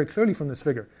can see very clearly from this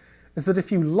figure is that if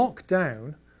you lock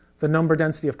down the number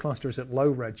density of clusters at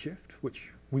low redshift,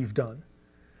 which we've done,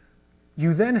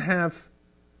 you then have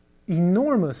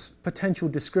enormous potential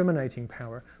discriminating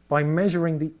power by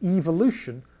measuring the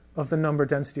evolution of the number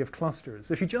density of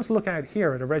clusters. If you just look out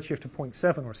here at a redshift of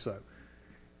 0.7 or so,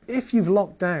 if you've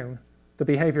locked down the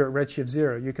behavior at redshift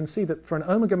 0, you can see that for an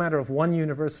omega matter of 1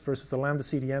 universe versus a lambda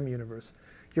CDM universe,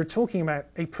 you're talking about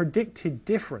a predicted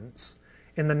difference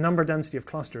in the number density of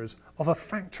clusters of a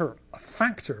factor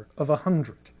of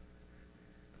 100.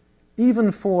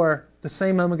 Even for the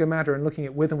same omega matter and looking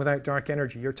at with and without dark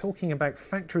energy, you're talking about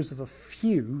factors of a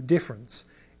few difference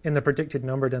in the predicted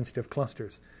number density of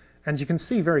clusters. And you can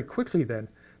see very quickly then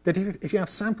that if you have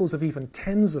samples of even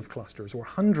tens of clusters or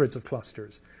hundreds of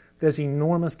clusters, there's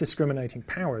enormous discriminating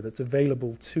power that's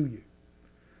available to you.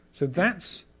 So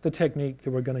that's the technique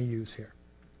that we're going to use here.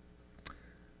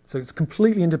 So it's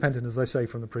completely independent, as I say,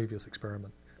 from the previous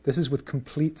experiment. This is with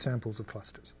complete samples of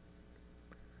clusters.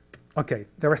 Okay,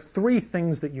 there are 3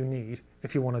 things that you need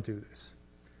if you want to do this.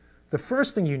 The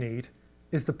first thing you need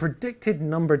is the predicted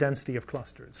number density of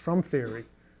clusters from theory,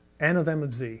 n of m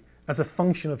of z, as a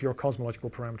function of your cosmological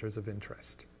parameters of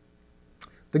interest.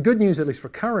 The good news, at least for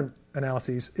current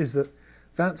analyses, is that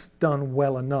that's done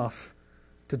well enough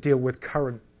to deal with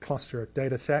current cluster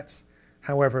data sets.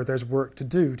 However, there's work to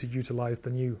do to utilize the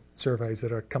new surveys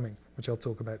that are coming, which I'll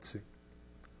talk about soon.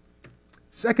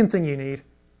 Second thing you need,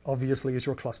 obviously, is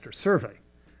your cluster survey.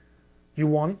 You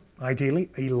want, ideally,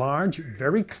 a large,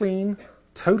 very clean,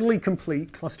 totally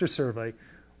complete cluster survey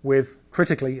with,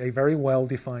 critically, a very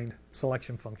well-defined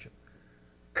selection function.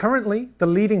 Currently, the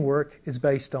leading work is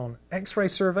based on X-ray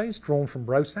surveys drawn from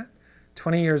ROSAT,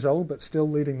 20 years old but still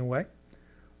leading the way,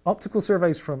 optical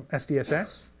surveys from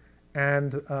SDSS,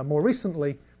 and more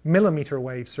recently, millimeter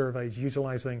wave surveys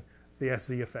utilizing the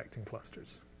SZ effect in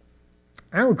clusters.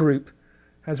 Our group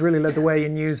has really led the way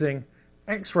in using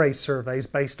X-ray surveys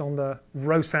based on the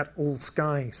ROSAT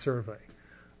All-Sky survey.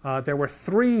 There were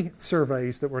 3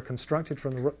 surveys that were constructed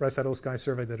from the ROSAT All-Sky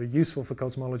survey that are useful for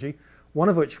cosmology, one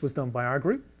of which was done by our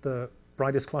group, the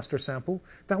brightest cluster sample.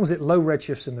 That was at low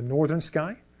redshifts in the northern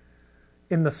sky.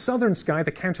 In the southern sky,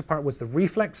 the counterpart was the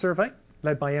reflex survey,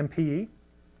 led by MPE.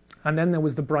 And then there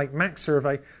was the bright max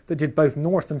survey that did both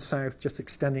north and south, just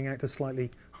extending out to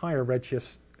slightly higher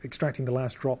redshifts, extracting the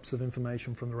last drops of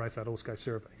information from the ROSAT All-Sky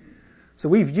survey. So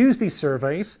we've used these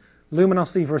surveys,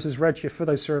 luminosity versus redshift for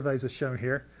those surveys as shown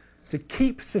here, to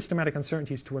keep systematic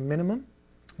uncertainties to a minimum.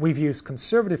 We've used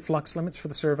conservative flux limits for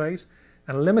the surveys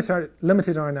and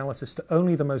limited our analysis to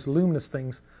only the most luminous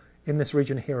things in this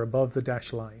region here above the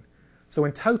dashed line. So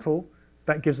in total,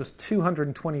 that gives us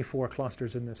 224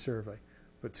 clusters in this survey.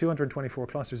 But 224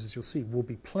 clusters, as you'll see, will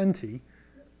be plenty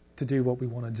to do what we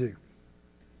want to do.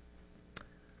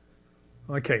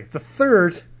 Okay, the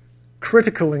third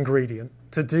critical ingredient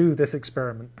to do this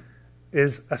experiment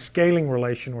is a scaling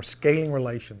relation or scaling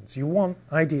relations. You want,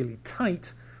 ideally,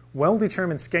 tight,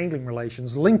 well-determined scaling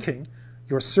relations linking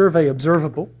your survey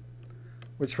observable,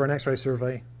 which for an X-ray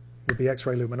survey would be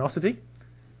X-ray luminosity,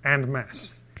 and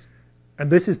mass.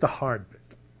 And this is the hard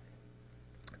bit.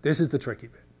 This is the tricky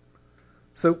bit.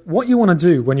 So what you want to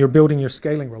do when you're building your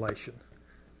scaling relation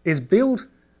is build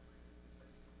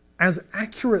as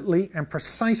accurately and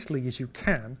precisely as you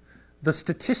can the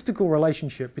statistical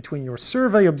relationship between your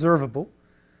survey observable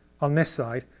on this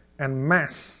side and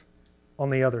mass on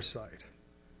the other side.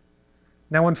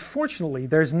 Now, unfortunately,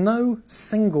 there's no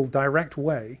single direct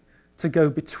way to go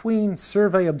between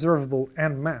survey observable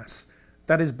and mass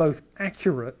that is both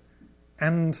accurate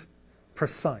and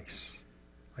precise.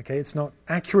 Okay, it's not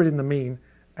accurate in the mean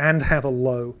and have a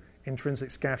low intrinsic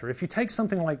scatter. If you take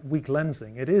something like weak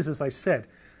lensing, it is, as I said,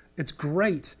 it's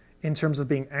great in terms of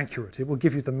being accurate. It will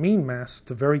give you the mean mass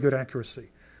to very good accuracy.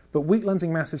 But weak lensing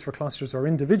masses for clusters are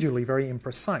individually very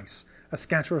imprecise, a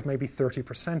scatter of maybe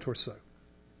 30% or so.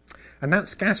 And that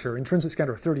scatter, intrinsic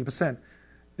scatter of 30%,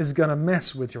 is going to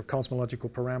mess with your cosmological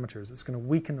parameters. It's going to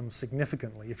weaken them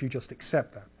significantly if you just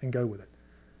accept that and go with it.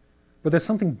 But there's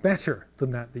something better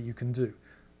than that you can do.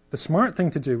 The smart thing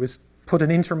to do is put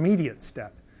an intermediate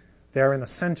step there in the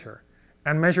center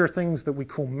and measure things that we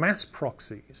call mass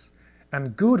proxies.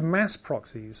 And good mass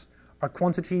proxies are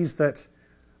quantities that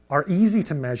are easy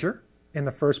to measure in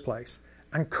the first place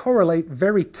and correlate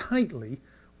very tightly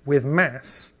with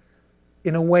mass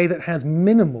in a way that has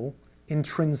minimal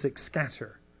intrinsic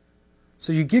scatter.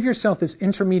 So you give yourself this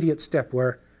intermediate step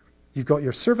where you've got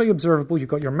your survey observable, you've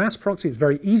got your mass proxy, it's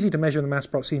very easy to measure the mass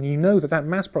proxy, and you know that that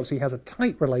mass proxy has a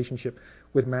tight relationship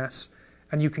with mass,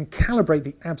 and you can calibrate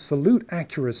the absolute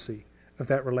accuracy of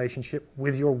that relationship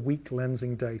with your weak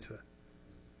lensing data.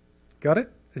 Got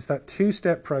it? It's that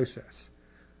two-step process.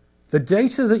 The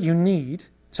data that you need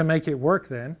to make it work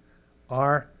then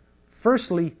are,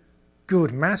 firstly,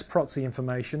 good mass proxy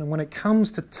information, and when it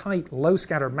comes to tight,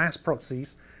 low-scatter mass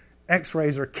proxies,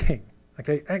 X-rays are king.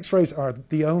 Okay? X-rays are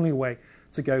the only way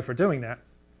to go for doing that.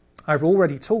 I've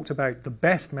already talked about the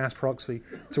best mass proxy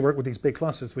to work with these big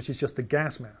clusters, which is just the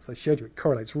gas mass. I showed you it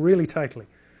correlates really tightly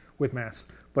with mass.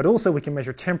 But also we can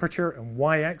measure temperature and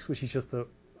Yx, which is just the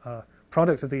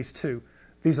product of these two.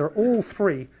 These are all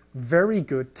three very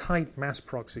good tight mass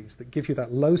proxies that give you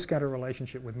that low scatter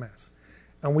relationship with mass.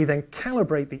 And we then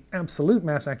calibrate the absolute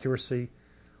mass accuracy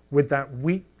with that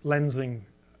weak lensing,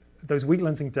 those weak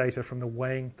lensing data from the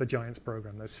Weighing the Giants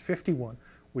program, those 51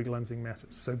 weak lensing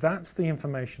masses. So that's the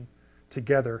information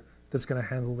together that's going to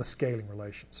handle the scaling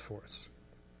relations for us.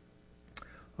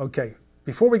 Okay,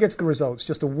 before we get to the results,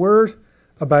 just a word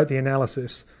about the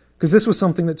analysis, because this was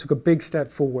something that took a big step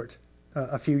forward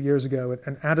a few years ago,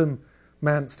 and Adam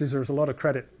Mance deserves a lot of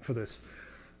credit for this.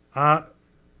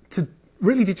 To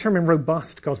really determine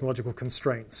robust cosmological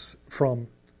constraints from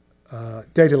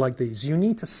data like these, you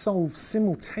need to solve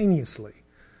simultaneously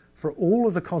for all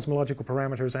of the cosmological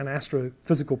parameters and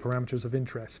astrophysical parameters of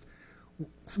interest,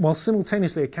 while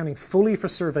simultaneously accounting fully for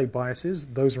survey biases.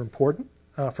 Those are important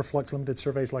for flux-limited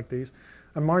surveys like these,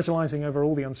 and marginalizing over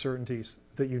all the uncertainties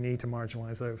that you need to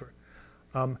marginalize over.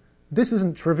 This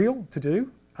isn't trivial to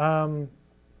do.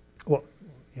 Well,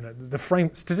 you know, the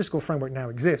statistical framework now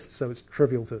exists, so it's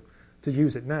trivial to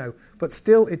use it now, but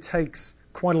still it takes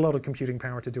quite a lot of computing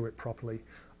power to do it properly.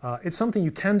 It's something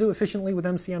you can do efficiently with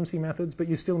MCMC methods, but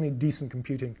you still need decent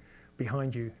computing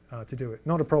behind you to do it.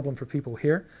 Not a problem for people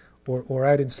here or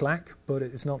out in Slack, but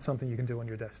it's not something you can do on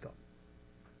your desktop.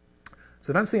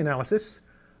 So that's the analysis.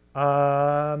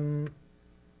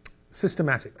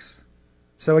 Systematics.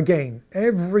 So again,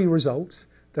 every result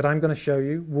that I'm going to show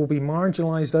you will be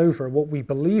marginalized over what we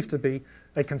believe to be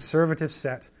a conservative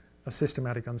set of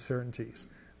systematic uncertainties.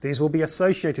 These will be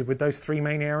associated with those three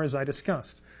main areas I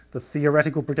discussed: the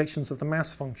theoretical predictions of the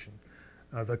mass function,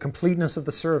 the completeness of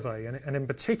the survey, and in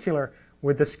particular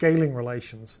with the scaling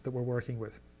relations that we're working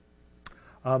with.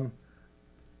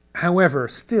 However,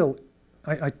 still,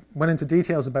 I went into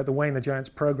details about the Weighing the Giants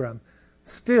program.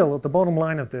 Still, at the bottom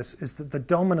line of this is that the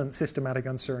dominant systematic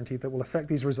uncertainty that will affect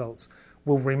these results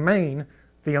will remain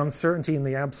the uncertainty in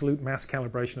the absolute mass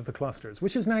calibration of the clusters,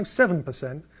 which is now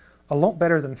 7%, a lot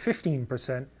better than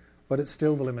 15%, but it's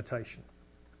still the limitation.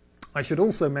 I should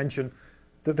also mention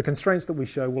that the constraints that we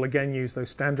show will again use those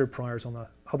standard priors on the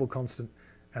Hubble constant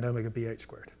and omega BH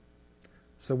squared.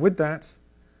 So with that,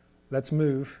 let's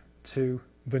move to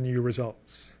the new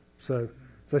results. So,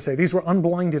 as I say, these were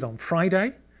unblinded on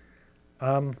Friday,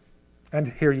 and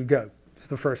here you go. It's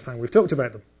the first time we've talked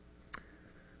about them.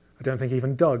 I don't think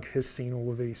even Doug has seen all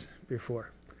of these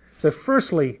before. So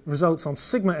firstly, results on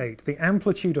sigma 8, the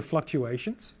amplitude of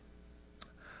fluctuations,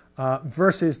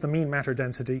 versus the mean matter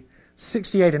density,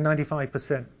 68 and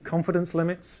 95% confidence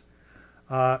limits,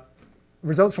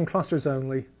 results from clusters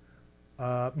only,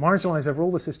 marginalized over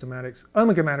all the systematics,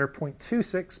 omega matter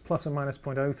 0.26 plus or minus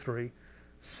 0.03,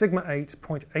 sigma 8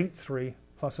 0.83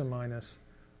 plus or minus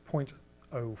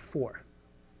 0.04.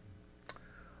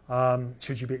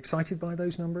 Should you be excited by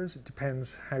those numbers? It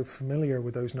depends how familiar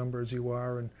with those numbers you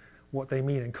are and what they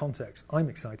mean in context. I'm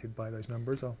excited by those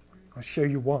numbers. I'll show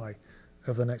you why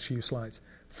over the next few slides.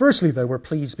 Firstly, though, we're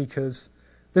pleased because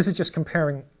this is just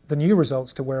comparing the new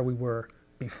results to where we were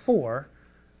before.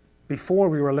 Before,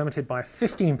 we were limited by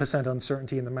 15%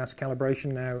 uncertainty in the mass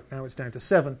calibration. Now it's down to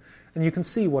 7. And you can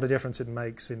see what a difference it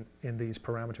makes in these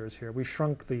parameters here. We've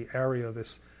shrunk the area of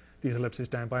these ellipses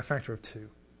down by a factor of 2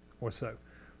 or so.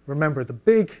 Remember, the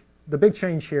big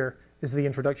change here is the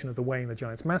introduction of the weighing the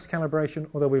giant's mass calibration,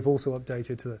 although we've also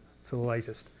updated to the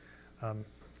latest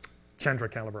Chandra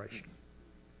calibration.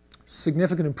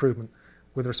 Significant improvement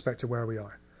with respect to where we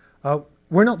are.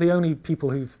 We're not the only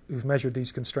people who've measured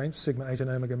these constraints, sigma 8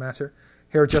 and omega matter.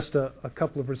 Here are just a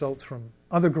couple of results from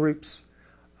other groups.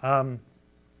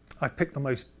 I've picked the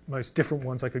most different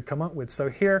ones I could come up with. So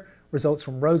here, results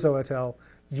from Rosso et al.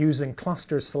 Using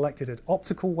clusters selected at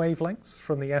optical wavelengths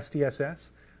from the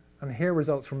SDSS. And here,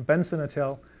 results from Benson et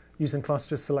al. Using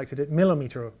clusters selected at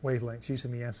millimeter wavelengths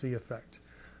using the SZ effect.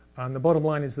 And the bottom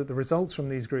line is that the results from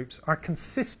these groups are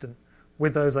consistent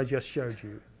with those I just showed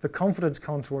you. The confidence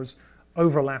contours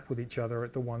overlap with each other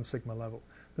at the 1 sigma level.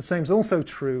 The same is also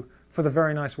true for the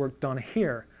very nice work done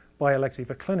here by Alexei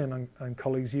Vaklinin and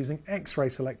colleagues using X-ray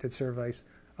selected surveys,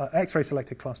 X-ray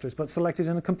selected clusters, but selected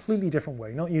in a completely different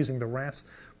way, not using the RAS,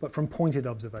 but from pointed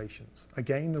observations.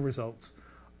 Again, the results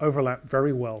overlap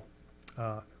very well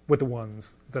with the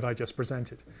ones that I just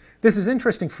presented. This is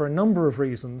interesting for a number of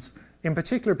reasons, in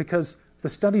particular because the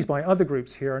studies by other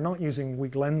groups here are not using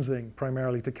weak lensing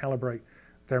primarily to calibrate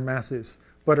their masses,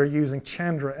 but are using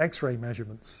Chandra X-ray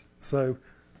measurements. So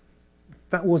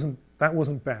that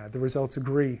wasn't bad. The results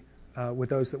agree with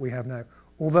those that we have now.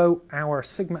 Although our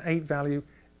sigma 8 value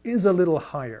is a little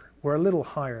higher. We're a little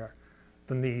higher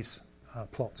than these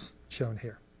plots shown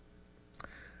here.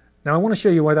 Now I want to show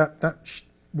you why that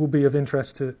will be of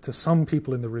interest to some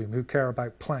people in the room who care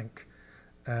about Planck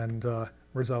and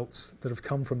results that have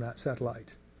come from that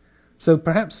satellite. So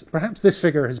perhaps this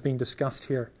figure has been discussed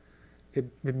here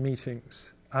in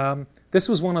meetings. This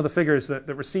was one of the figures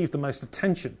that received the most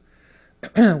attention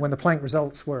when the Planck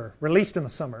results were released in the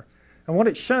summer. And what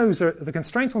it shows are the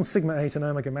constraints on sigma 8 and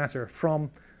omega matter from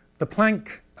the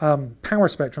Planck power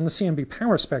spectrum, the CMB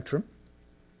power spectrum,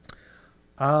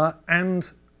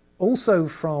 and also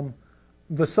from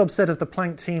the subset of the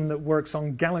Planck team that works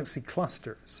on galaxy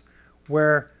clusters,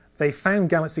 where they found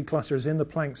galaxy clusters in the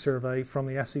Planck survey from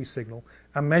the SE signal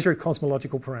and measured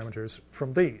cosmological parameters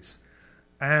from these.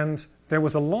 And there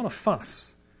was a lot of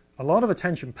fuss, a lot of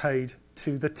attention paid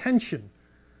to the tension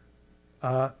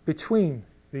between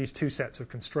these two sets of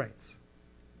constraints.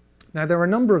 Now, there are a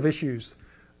number of issues,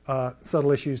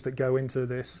 subtle issues that go into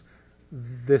this.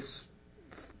 These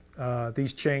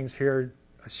chains here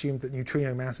assumed that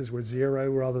neutrino masses were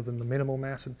 0 rather than the minimal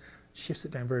mass, and shifts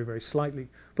it down very, very slightly.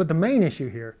 But the main issue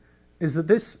here is that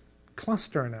this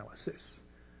cluster analysis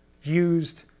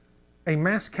used a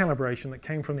mass calibration that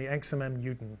came from the XMM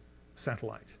Newton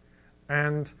satellite.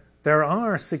 And there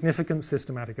are significant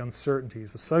systematic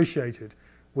uncertainties associated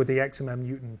with the XMM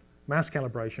Newton mass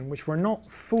calibration, which were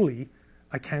not fully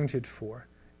accounted for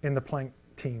in the Planck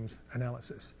team's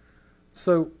analysis.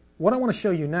 So what I want to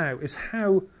show you now is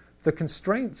how the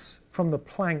constraints from the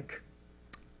Planck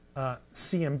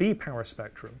CMB power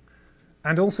spectrum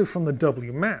and also from the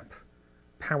WMAP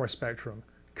power spectrum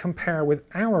compare with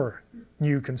our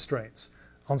new constraints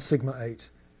on sigma 8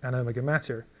 and omega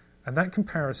matter, and that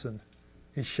comparison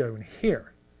is shown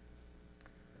here.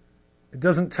 It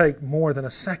doesn't take more than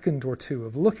a second or two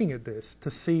of looking at this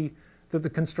to see that the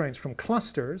constraints from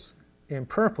clusters in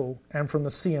purple and from the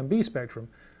CMB spectrum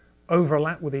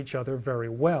overlap with each other very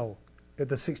well at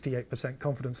the 68%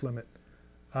 confidence limit.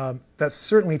 That's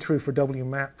certainly true for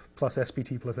WMAP plus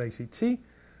SPT plus ACT.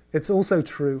 It's also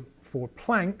true for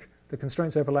Planck. The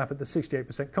constraints overlap at the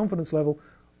 68% confidence level,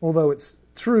 although it's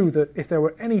true that if there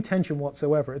were any tension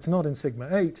whatsoever, it's not in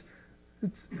sigma 8,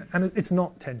 and it's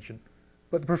not tension.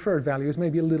 But the preferred value is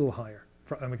maybe a little higher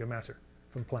for omega matter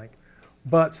from Planck.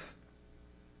 But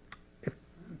if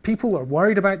people are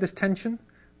worried about this tension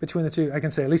between the two, I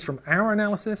can say, at least from our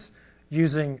analysis,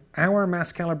 using our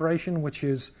mass calibration, which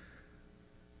is,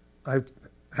 hand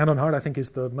on heart, I think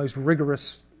is the most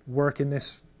rigorous work in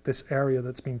this area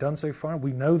that's been done so far.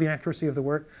 We know the accuracy of the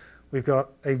work. We've got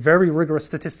a very rigorous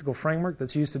statistical framework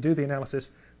that's used to do the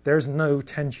analysis. There's no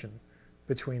tension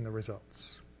between the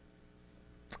results.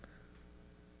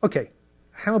 Okay,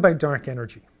 how about dark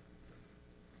energy?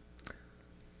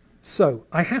 So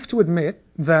I have to admit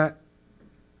that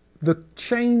the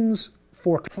chains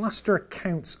for cluster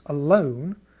counts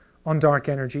alone on dark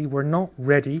energy were not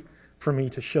ready for me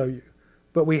to show you.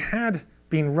 But we had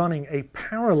been running a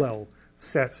parallel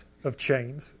set of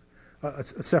chains, a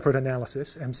separate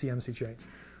analysis, MC-MC chains,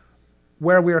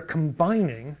 where we are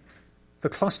combining the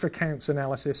cluster counts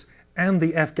analysis and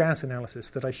the F-gas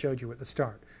analysis that I showed you at the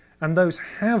start. And those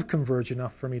have converged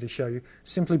enough for me to show you,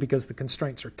 simply because the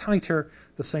constraints are tighter,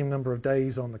 the same number of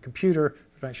days on the computer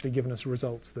have actually given us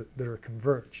results that are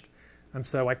converged. And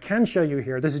so I can show you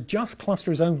here, this is just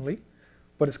clusters only,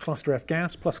 but it's cluster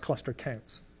F-gas plus cluster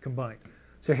counts combined.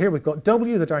 So here we've got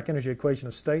W, the dark energy equation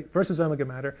of state, versus omega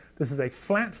matter. This is a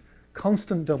flat,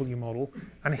 constant W model,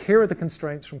 and here are the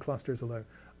constraints from clusters alone.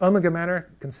 Omega matter,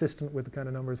 consistent with the kind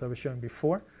of numbers I was showing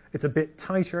before. It's a bit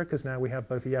tighter because now we have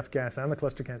both the F-gas and the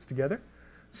cluster counts together.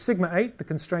 Sigma 8, the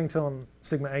constraint on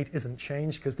sigma 8 isn't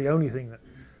changed because the only thing that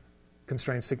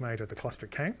constrains sigma 8 are the cluster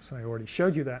counts. I already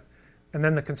showed you that. And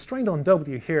then the constraint on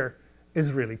W here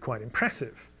is really quite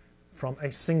impressive from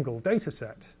a single data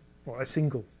set, or a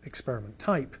single experiment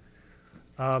type,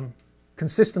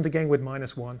 consistent again with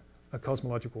 -1, a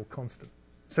cosmological constant.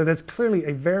 So there's clearly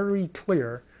a very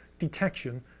clear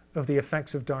detection of the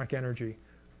effects of dark energy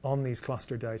on these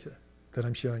cluster data that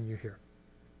I'm showing you here.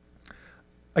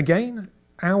 Again,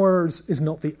 ours is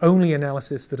not the only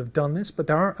analysis that have done this, but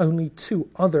there are only 2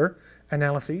 other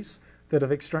analyses that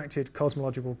have extracted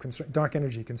cosmological dark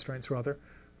energy constraints rather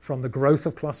from the growth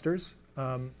of clusters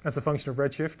as a function of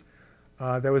redshift.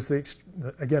 There was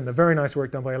again the very nice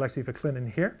work done by Alexei Vaklinin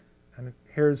here, and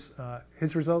here's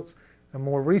his results. And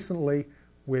more recently,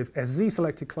 with SZ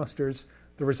selected clusters,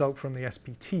 the result from the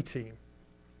SPT team.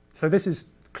 So this is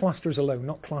clusters alone,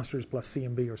 not clusters plus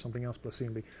CMB or something else plus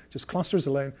CMB. Just clusters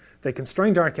alone. They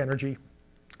constrain dark energy,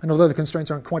 and although the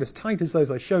constraints aren't quite as tight as those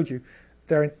I showed you,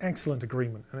 they're in excellent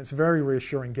agreement, and it's very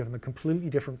reassuring given the completely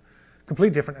different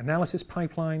analysis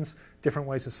pipelines, different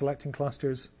ways of selecting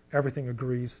clusters. Everything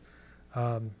agrees,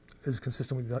 is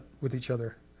consistent with each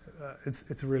other.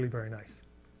 It's really very nice.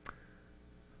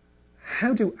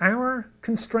 How do our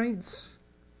constraints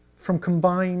from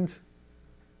combined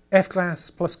F-gas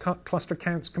plus cluster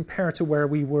counts compare to where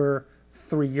we were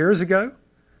 3 years ago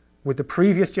with the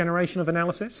previous generation of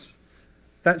analysis?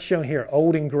 That's shown here,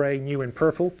 old in grey, new in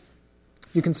purple.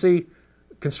 You can see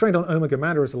constraint on omega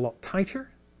matter is a lot tighter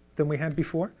than we had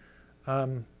before,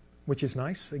 which is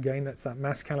nice. Again, that's that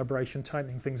mass calibration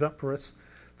tightening things up for us.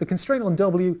 The constraint on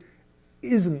W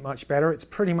isn't much better. It's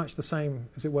pretty much the same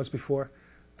as it was before.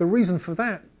 The reason for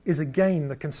that is, again,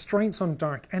 the constraints on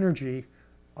dark energy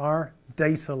are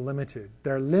data limited.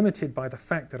 They're limited by the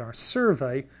fact that our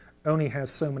survey only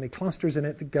has so many clusters in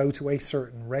it that go to a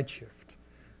certain redshift.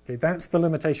 Okay, that's the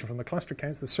limitation from the cluster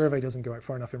counts. The survey doesn't go out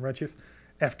far enough in redshift.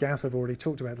 F-gas, I've already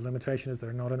talked about. The limitation is there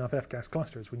are not enough F-gas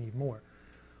clusters. We need more.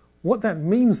 What that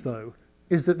means, though,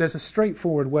 is that there's a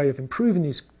straightforward way of improving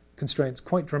these constraints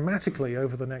quite dramatically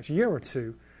over the next year or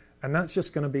two, and that's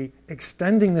just going to be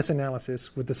extending this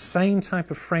analysis with the same type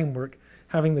of framework,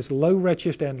 having this low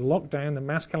redshift end locked down, the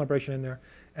mass calibration in there,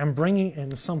 and bringing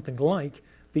in something like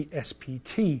the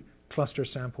SPT cluster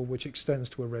sample, which extends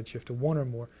to a redshift of 1 or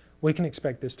more. We can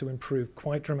expect this to improve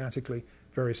quite dramatically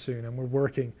very soon, and we're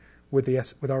working with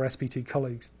our SPT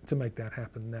colleagues to make that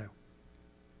happen now.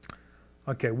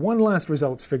 Okay, one last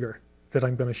results figure that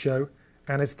I'm going to show,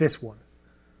 and it's this one,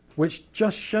 which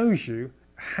just shows you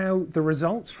how the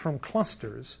results from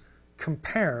clusters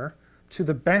compare to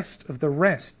the best of the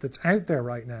rest that's out there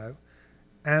right now,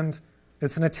 and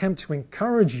it's an attempt to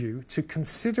encourage you to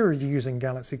consider using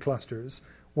galaxy clusters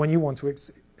when you want to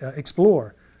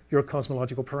explore your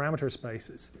cosmological parameter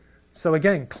spaces. So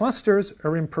again, clusters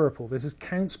are in purple. This is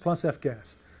counts plus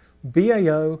F-gas.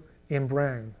 BAO in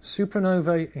brown,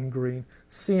 supernovae in green,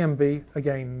 CMB,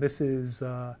 again, this is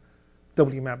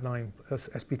WMAP9 plus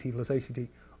SPT plus ACT.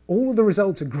 All of the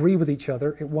results agree with each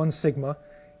other at 1 sigma.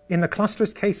 In the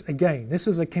clusters case, again, this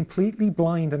is a completely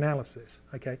blind analysis,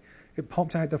 okay? It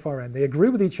popped out the far end. They agree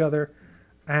with each other,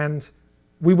 and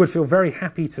we would feel very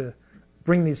happy to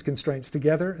bring these constraints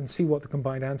together and see what the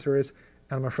combined answer is,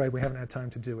 and I'm afraid we haven't had time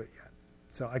to do it yet.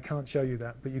 So I can't show you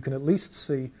that, but you can at least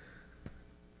see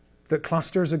that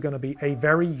clusters are going to be a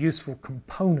very useful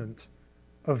component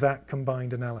of that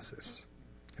combined analysis.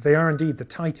 They are indeed the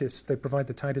tightest, they provide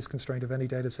the tightest constraint of any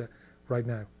data set right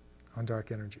now on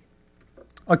dark energy.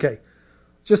 Okay,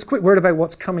 just a quick word about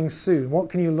what's coming soon. What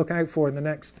can you look out for in the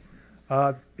next,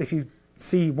 if you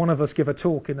see one of us give a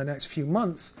talk in the next few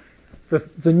months,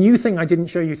 the new thing I didn't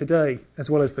show you today, as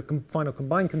well as the final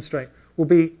combined constraint, will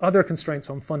be other constraints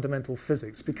on fundamental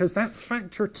physics, because that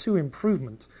factor 2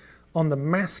 improvement on the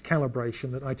mass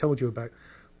calibration that I told you about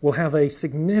will have a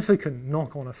significant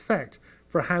knock-on effect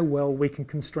for how well we can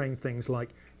constrain things like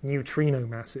neutrino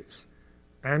masses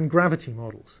and gravity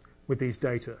models with these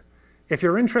data. If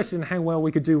you're interested in how well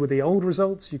we could do with the old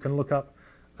results, you can look up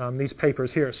these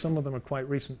papers here. Some of them are quite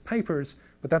recent papers,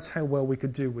 but that's how well we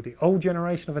could do with the old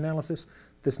generation of analysis.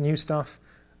 This new stuff,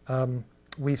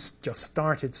 we've just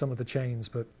started some of the chains,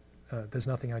 but there's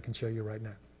nothing I can show you right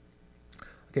now.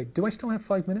 Okay, do I still have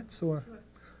 5 minutes? Or?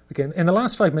 Okay, in the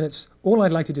last 5 minutes, all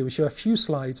I'd like to do is show a few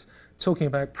slides talking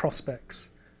about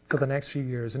prospects for the next few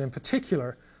years, and in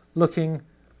particular, looking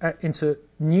into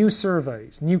new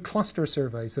surveys, new cluster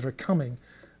surveys that are coming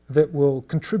that will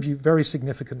contribute very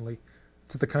significantly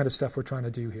to the kind of stuff we're trying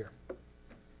to do here.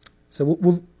 So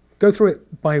we'll go through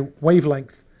it by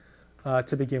wavelength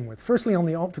to begin with. Firstly, on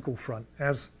the optical front,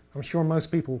 as I'm sure most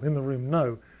people in the room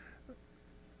know,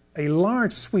 a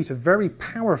large suite of very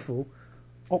powerful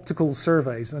optical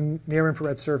surveys and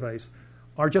near-infrared surveys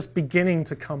are just beginning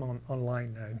to come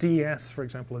online now. DES, for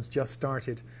example, has just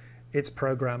started its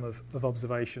program of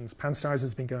observations. Pan-STARRS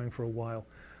has been going for a while.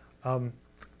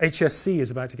 HSC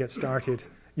is about to get started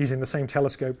using the same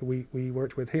telescope that we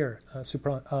worked with here,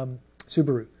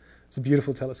 Subaru. It's a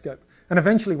beautiful telescope. And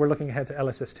eventually we're looking ahead to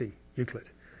LSST,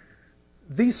 Euclid.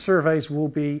 These surveys will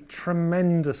be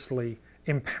tremendously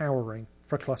empowering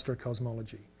for cluster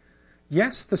cosmology.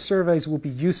 Yes, the surveys will be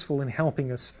useful in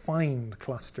helping us find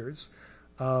clusters.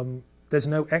 There's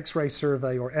no X-ray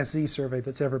survey or SZ survey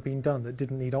that's ever been done that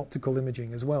didn't need optical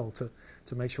imaging as well to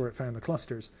make sure it found the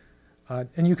clusters.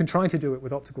 And you can try to do it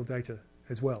with optical data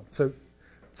as well. So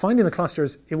finding the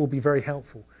clusters, it will be very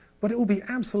helpful. But it will be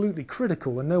absolutely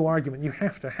critical, and no argument, you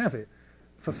have to have it,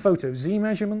 for photo Z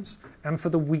measurements and for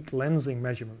the weak lensing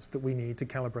measurements that we need to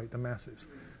calibrate the masses.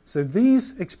 So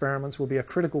these experiments will be a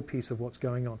critical piece of what's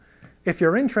going on. If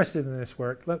you're interested in this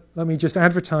work, let me just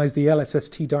advertise the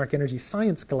LSST Dark Energy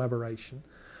Science Collaboration,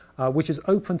 which is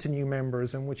open to new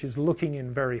members and which is looking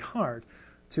in very hard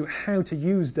to how to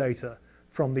use data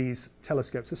from these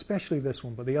telescopes, especially this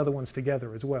one, but the other ones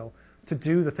together as well, to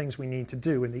do the things we need to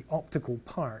do in the optical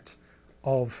part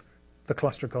of the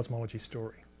cluster cosmology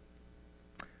story.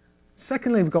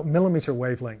 Secondly, we've got millimeter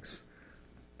wavelengths.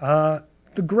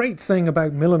 The great thing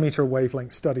about millimeter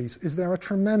wavelength studies is they're a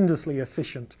tremendously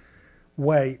efficient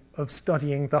way of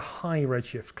studying the high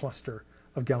redshift cluster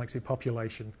of galaxy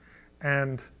population.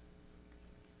 And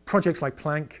projects like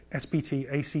Planck, SPT,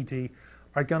 ACD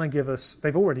are going to give us,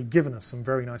 they've already given us some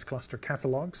very nice cluster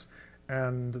catalogs,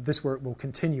 and this work will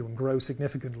continue and grow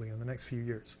significantly in the next few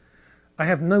years. I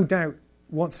have no doubt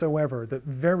whatsoever that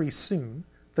very soon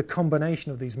the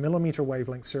combination of these millimeter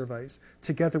wavelength surveys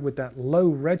together with that low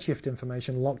redshift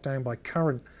information locked down by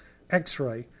current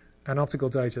X-ray and optical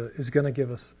data is going to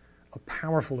give us a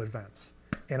powerful advance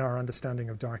in our understanding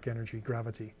of dark energy,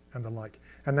 gravity, and the like.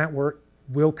 And that work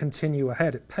will continue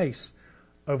ahead at pace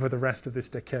over the rest of this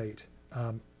decade.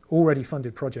 Already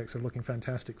funded projects are looking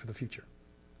fantastic for the future.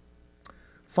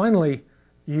 Finally,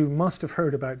 you must have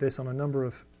heard about this on a number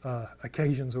of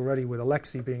occasions already with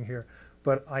Alexei being here,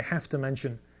 but I have to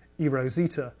mention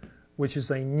eROSITA, which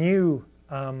is a new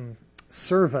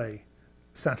survey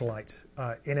satellite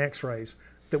in X-rays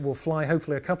that will fly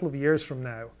hopefully a couple of years from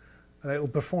now. It will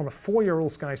perform a 4-year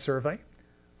all-sky survey,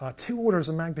 2 orders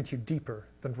of magnitude deeper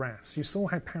than RAS. You saw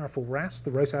how powerful RAS,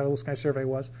 the Rosat all-sky survey,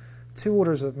 was. 2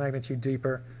 orders of magnitude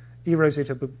deeper.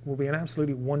 eROSITA will be an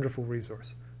absolutely wonderful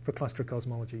resource for cluster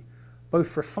cosmology, both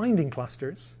for finding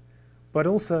clusters, but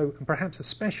also, and perhaps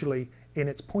especially in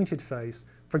its pointed phase,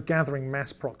 for gathering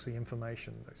mass proxy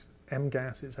information. Those M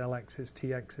gases, LXs,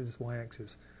 TXs,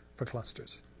 YXs for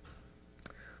clusters.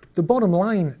 The bottom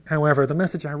line, however, the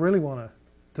message I really want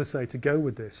to say to go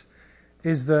with this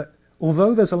is that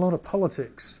although there's a lot of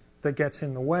politics that gets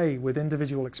in the way with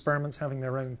individual experiments having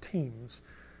their own teams,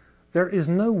 there is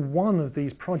no one of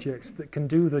these projects that can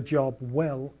do the job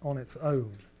well on its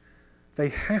own. They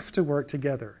have to work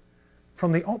together.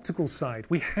 From the optical side,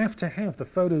 we have to have the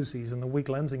photo-Zs and the weak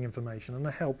lensing information and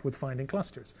the help with finding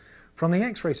clusters. From the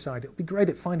X-ray side, it'll be great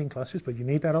at finding clusters, but you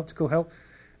need that optical help.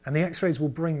 And the X-rays will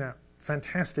bring that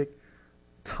fantastic,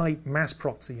 tight mass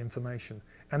proxy information.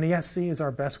 And the SC is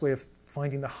our best way of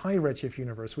finding the high redshift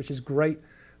universe, which is great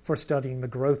for studying the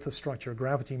growth of structure,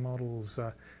 gravity models,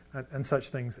 and such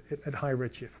things at high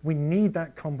redshift. We need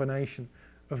that combination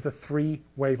of the 3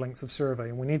 wavelengths of survey,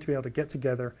 and we need to be able to get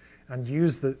together and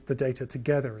use the data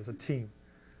together as a team.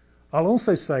 I'll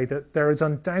also say that there is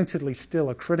undoubtedly still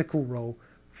a critical role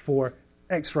for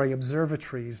X-ray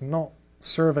observatories, not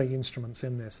survey instruments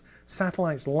in this.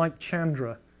 Satellites like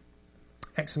Chandra,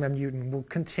 XMM Newton, will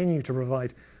continue to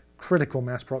provide critical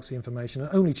mass proxy information, and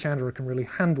only Chandra can really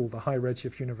handle the high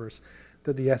redshift universe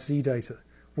that the SZ data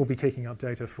will be kicking up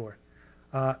data for.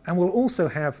 And we'll also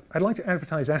have, I'd like to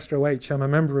advertise Astro H. I'm a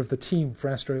member of the team for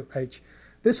Astro H.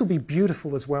 This will be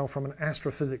beautiful as well from an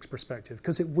astrophysics perspective,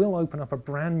 because it will open up a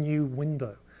brand new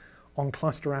window on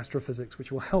cluster astrophysics,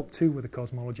 which will help too with the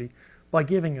cosmology by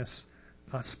giving us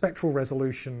spectral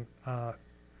resolution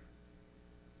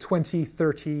 20,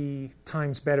 30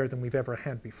 times better than we've ever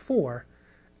had before.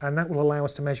 And that will allow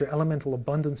us to measure elemental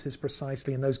abundances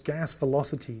precisely, and those gas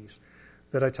velocities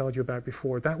that I told you about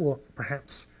before. That will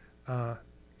perhaps,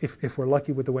 if we're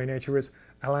lucky with the way nature is,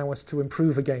 allow us to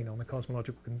improve again on the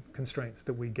cosmological constraints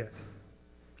that we get.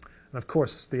 And of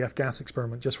course, the F-gas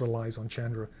experiment just relies on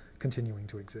Chandra continuing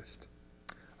to exist.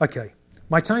 Okay,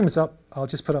 my time is up. I'll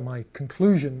just put up my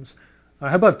conclusions.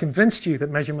 I hope I've convinced you that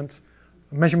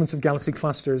measurements of galaxy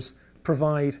clusters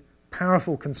provide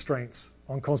powerful constraints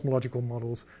on cosmological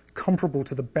models comparable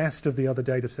to the best of the other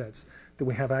data sets that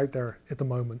we have out there at the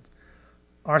moment.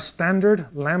 Our standard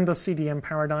lambda CDM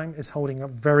paradigm is holding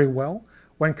up very well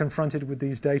when confronted with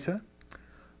these data.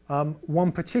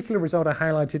 One particular result I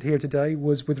highlighted here today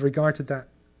was with regard to that,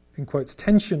 in quotes,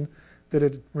 tension that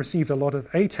had received a lot of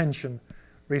attention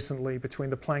recently between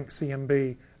the Planck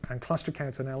CMB and cluster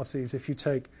count analyses. If you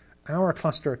take our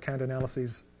cluster count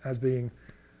analyses as being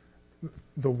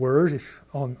the word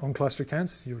on cluster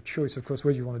counts, your choice, of course,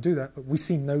 where you want to do that, but we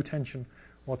see no tension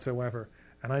whatsoever.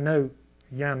 And I know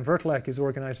Jan Vertelek is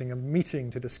organizing a meeting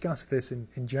to discuss this in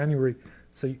January,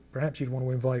 so perhaps you'd want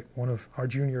to invite one of our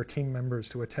junior team members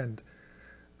to attend.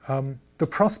 The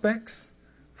prospects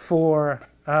for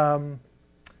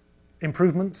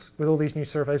improvements with all these new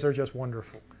surveys are just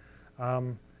wonderful.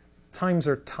 Times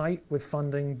are tight with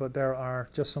funding, but there are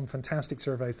just some fantastic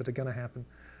surveys that are going to happen.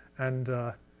 And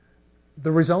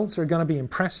the results are going to be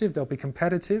impressive. They'll be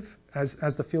competitive as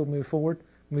the field moves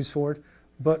forward.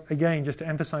 But again, just to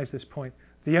emphasize this point,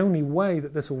 the only way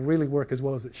that this will really work as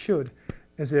well as it should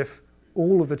is if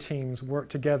all of the teams work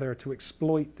together to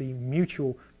exploit the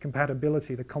mutual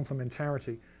compatibility, the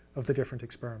complementarity of the different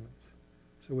experiments.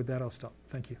 So with that, I'll stop.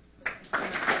 Thank you.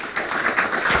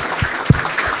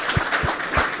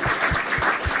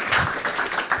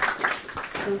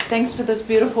 So thanks for those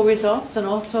beautiful results, and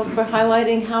also for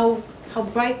highlighting how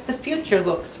bright the future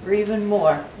looks for even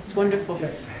more. It's wonderful.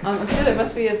 I'm sure there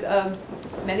must be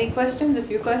many questions, a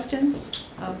few questions.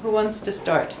 Who wants to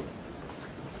start?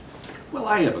 Well,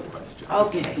 I have a question.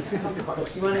 Okay.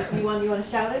 You want to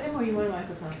shout at him, or you want a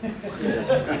microphone?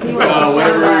 Well,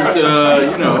 whatever,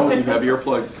 you have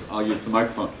earplugs, I'll use the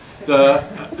microphone.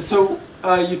 So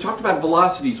you talked about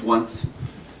velocities once,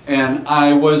 and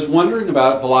I was wondering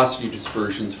about velocity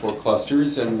dispersions for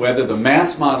clusters and whether the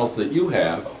mass models that you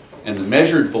have and the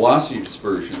measured velocity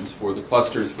dispersions for the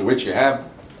clusters for which you have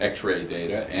X-ray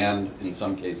data and, in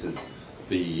some cases,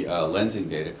 the lensing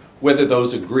data, whether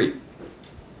those agree.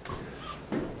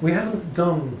 We haven't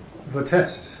done the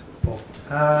test, Bob.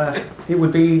 It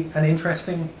would be an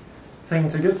interesting thing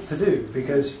to do,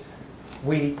 because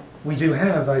we do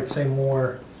have, I'd say,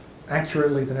 more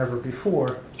accurately than ever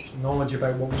before, knowledge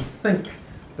about what we think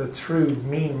the true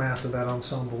mean mass of that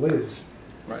ensemble is.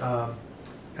 Right.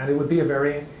 And it would be a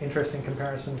very interesting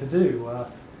comparison to do,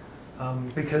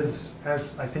 because,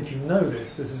 as I think you know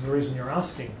this is the reason you're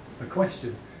asking the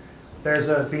question, there's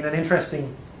been an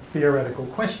interesting theoretical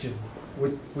question,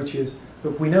 which is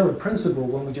that we know in principle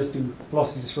when we just do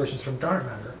velocity dispersions from dark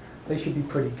matter, they should be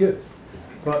pretty good.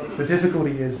 But the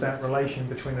difficulty is that relation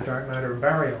between the dark matter and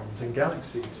baryons in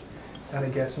galaxies, and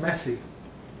it gets messy.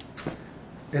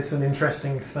 It's an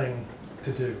interesting thing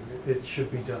to do. It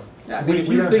should be done. Yeah, I mean, if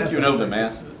you think you know the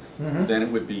masses, then it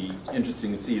would be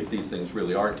interesting to see if these things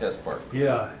really are test particles.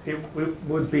 Yeah, it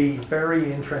would be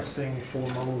very interesting for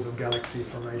models of galaxy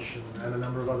formation and a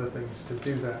number of other things to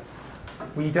do that.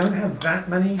 We don't have that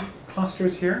many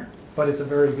clusters here, but it's a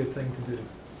very good thing to do.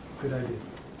 Good idea.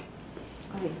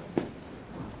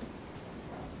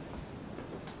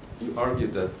 You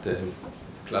argued that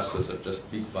clusters are just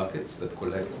big buckets that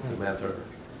collect the matter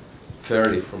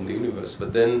fairly from the universe,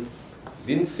 but then it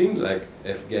didn't seem like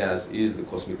F-gas is the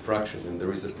cosmic fraction, and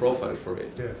there is a profile for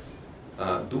it. Yes.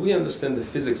 Do we understand the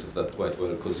physics of that quite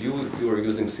well? Because you are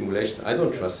using simulations. I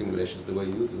don't trust simulations the way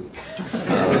you do.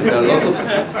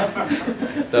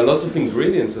 There are lots of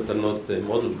ingredients that are not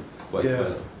modeled quite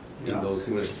well in those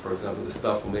simulations. For example, the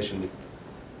star formation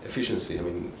efficiency. I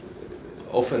mean,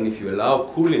 often if you allow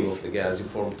cooling of the gas, you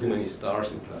form too many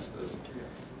stars in clusters.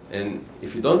 And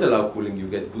if you don't allow cooling, you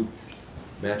get good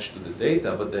match to the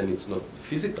data, but then it's not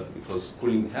physical because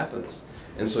cooling happens.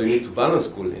 And so you need to balance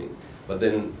cooling, but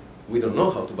then we don't know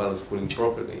how to balance cooling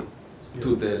properly.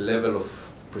 to the level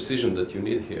of precision that you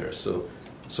need here. So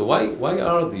why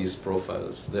are these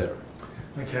profiles there?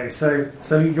 Okay,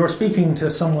 so you're speaking to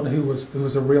someone who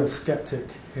was a real skeptic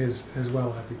as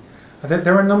well, have you? I think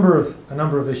there are a number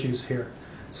of issues here.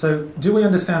 So do we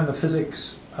understand the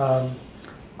physics?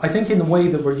 I think in the way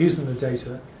that we're using the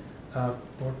data, or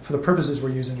for the purposes we're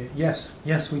using it,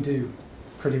 yes we do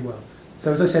pretty well.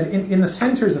 So as I said, in the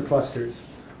centers of clusters,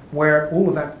 where all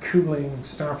of that cooling,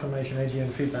 star formation, AGN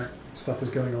feedback stuff is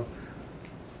going on,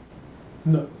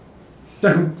 no,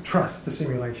 don't trust the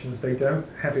simulations. They don't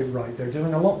have it right. They're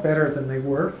doing a lot better than they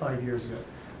were 5 years ago,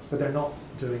 but they're not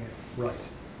doing it right.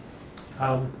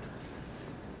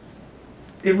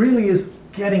 It really is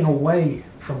getting away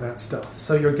from that stuff.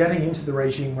 So you're getting into the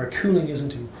regime where cooling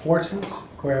isn't important,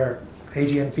 where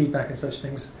AGN feedback and such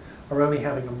things are only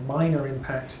having a minor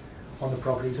impact on the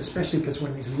properties, especially because we're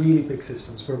in these really big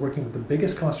systems. We're working with the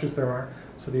biggest clusters there are,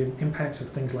 so the impacts of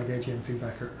things like AGN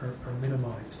feedback are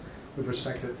minimized with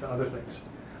respect to other things.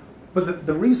 But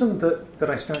the reason that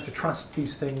I start to trust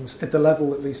these things, at the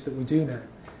level at least that we do now,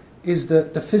 is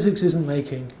that the physics isn't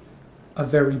making a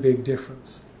very big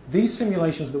difference. These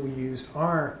simulations that we used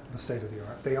are the state of the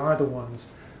art. They are the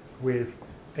ones with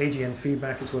AGN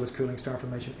feedback as well as cooling star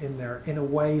formation in there in a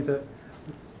way that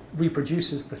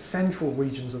reproduces the central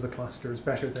regions of the clusters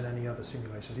better than any other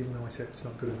simulations, even though I said it's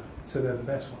not good enough. So they're the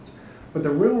best ones. But the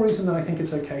real reason that I think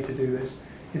it's okay to do this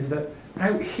is that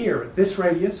out here at this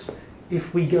radius,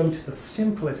 if we go to the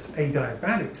simplest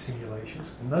adiabatic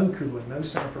simulations, no cooling, no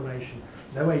star formation,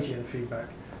 no AGN feedback,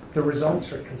 the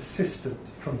results are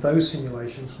consistent from those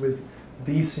simulations with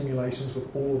these simulations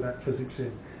with all of that physics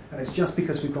in. And it's just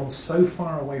because we've gone so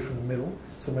far away from the middle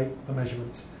to make the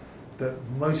measurements that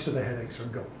most of the headaches are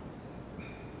gone.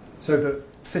 So the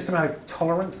systematic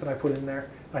tolerance that I put in there,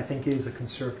 I think, is a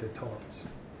conservative tolerance.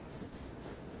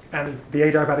 And the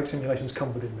adiabatic simulations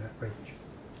come within that range.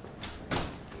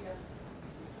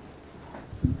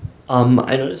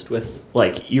 I noticed with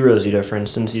like eROSITA, for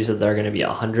instance, you said there are going to be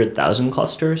 100,000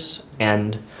 clusters,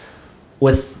 and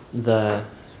with the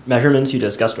measurements you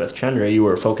discussed with Chandra, you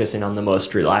were focusing on the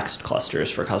most relaxed clusters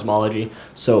for cosmology.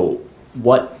 So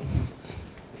what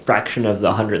fraction of the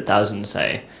 100,000,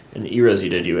 say, in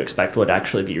eROSITA do you expect would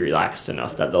actually be relaxed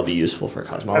enough that they'll be useful for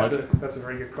cosmology? That's a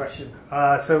very good question.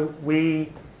 So we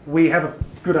have a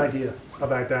good idea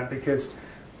about that because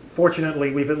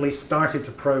fortunately we've at least started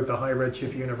to probe the high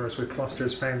redshift universe with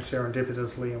clusters found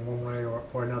serendipitously in one way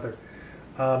or another.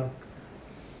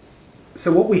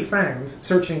 So what we found,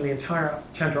 searching the entire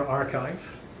Chandra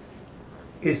archive,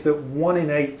 is that 1 in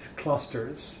 8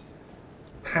 clusters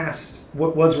passed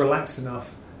what was relaxed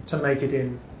enough to make it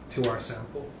into our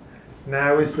sample.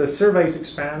 Now, as the surveys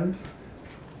expand,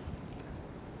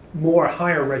 more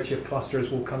higher redshift clusters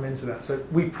will come into that. So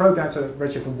we've probed out to a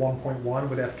redshift of 1.1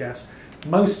 with F-gas.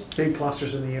 Most big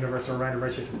clusters in the universe are around a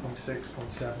redshift of 0.6,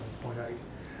 0.7,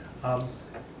 0.8.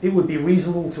 It would be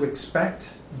reasonable to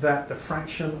expect that the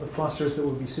fraction of clusters that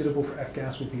would be suitable for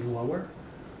F-gas would be lower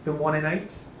than 1 in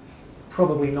 8.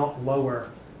 Probably not lower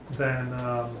than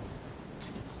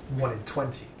 1 in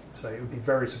 20. Say it would be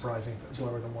very surprising if it was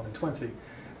lower than 1 in 20.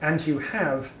 And you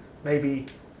have maybe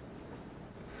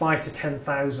 5 to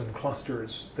 10,000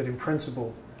 clusters that in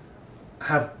principle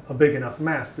have a big enough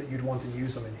mass that you'd want to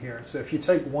use them in here. So if you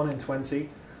take 1 in 20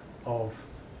 of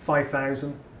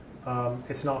 5,000,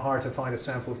 it's not hard to find a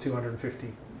sample of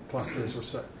 250 clusters or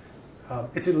so.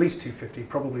 It's at least 250,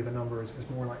 probably the number is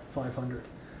more like 500.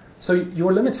 So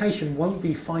your limitation won't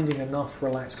be finding enough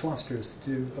relaxed clusters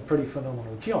to do a pretty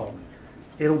phenomenal job.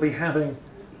 It'll be having...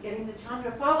 Getting the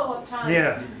Chandra follow-up time.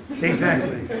 Yeah,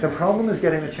 exactly. The problem is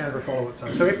getting the Chandra follow-up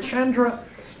time. So if Chandra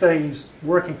stays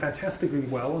working fantastically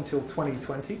well until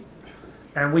 2020,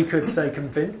 and we could, say,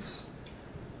 convince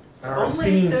our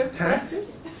esteemed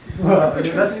tax... Well, I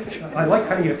mean, I like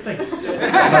how you think.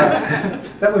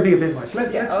 That would be a bit much.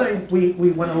 Let's say we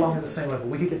went along at the same level.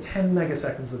 We could get 10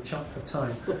 megaseconds of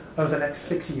time over the next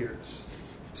 6 years,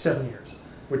 7 years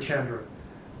with Chandra.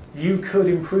 You could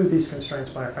improve these constraints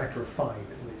by a factor of 5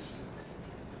 at least.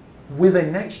 With a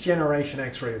next generation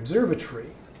X-ray observatory,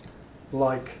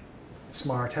 like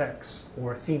SMART-X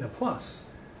or Athena Plus,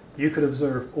 you could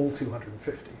observe all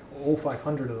 250, or all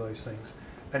 500 of those things,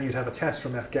 and you'd have a test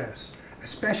from F-gas.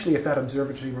 Especially if that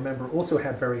observatory, remember, also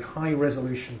had very high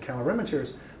resolution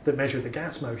calorimeters that measured the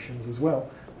gas motions as well,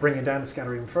 bringing down the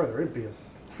scatter even further. It'd be a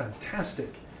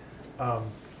fantastic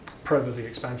probe of the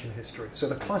expansion history. So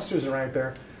the clusters are out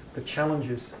there. The challenge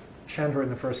is Chandra in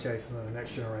the first case and then the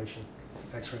next generation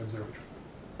X-ray observatory.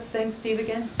 Thanks, Steve,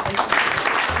 again.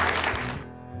 Thanks.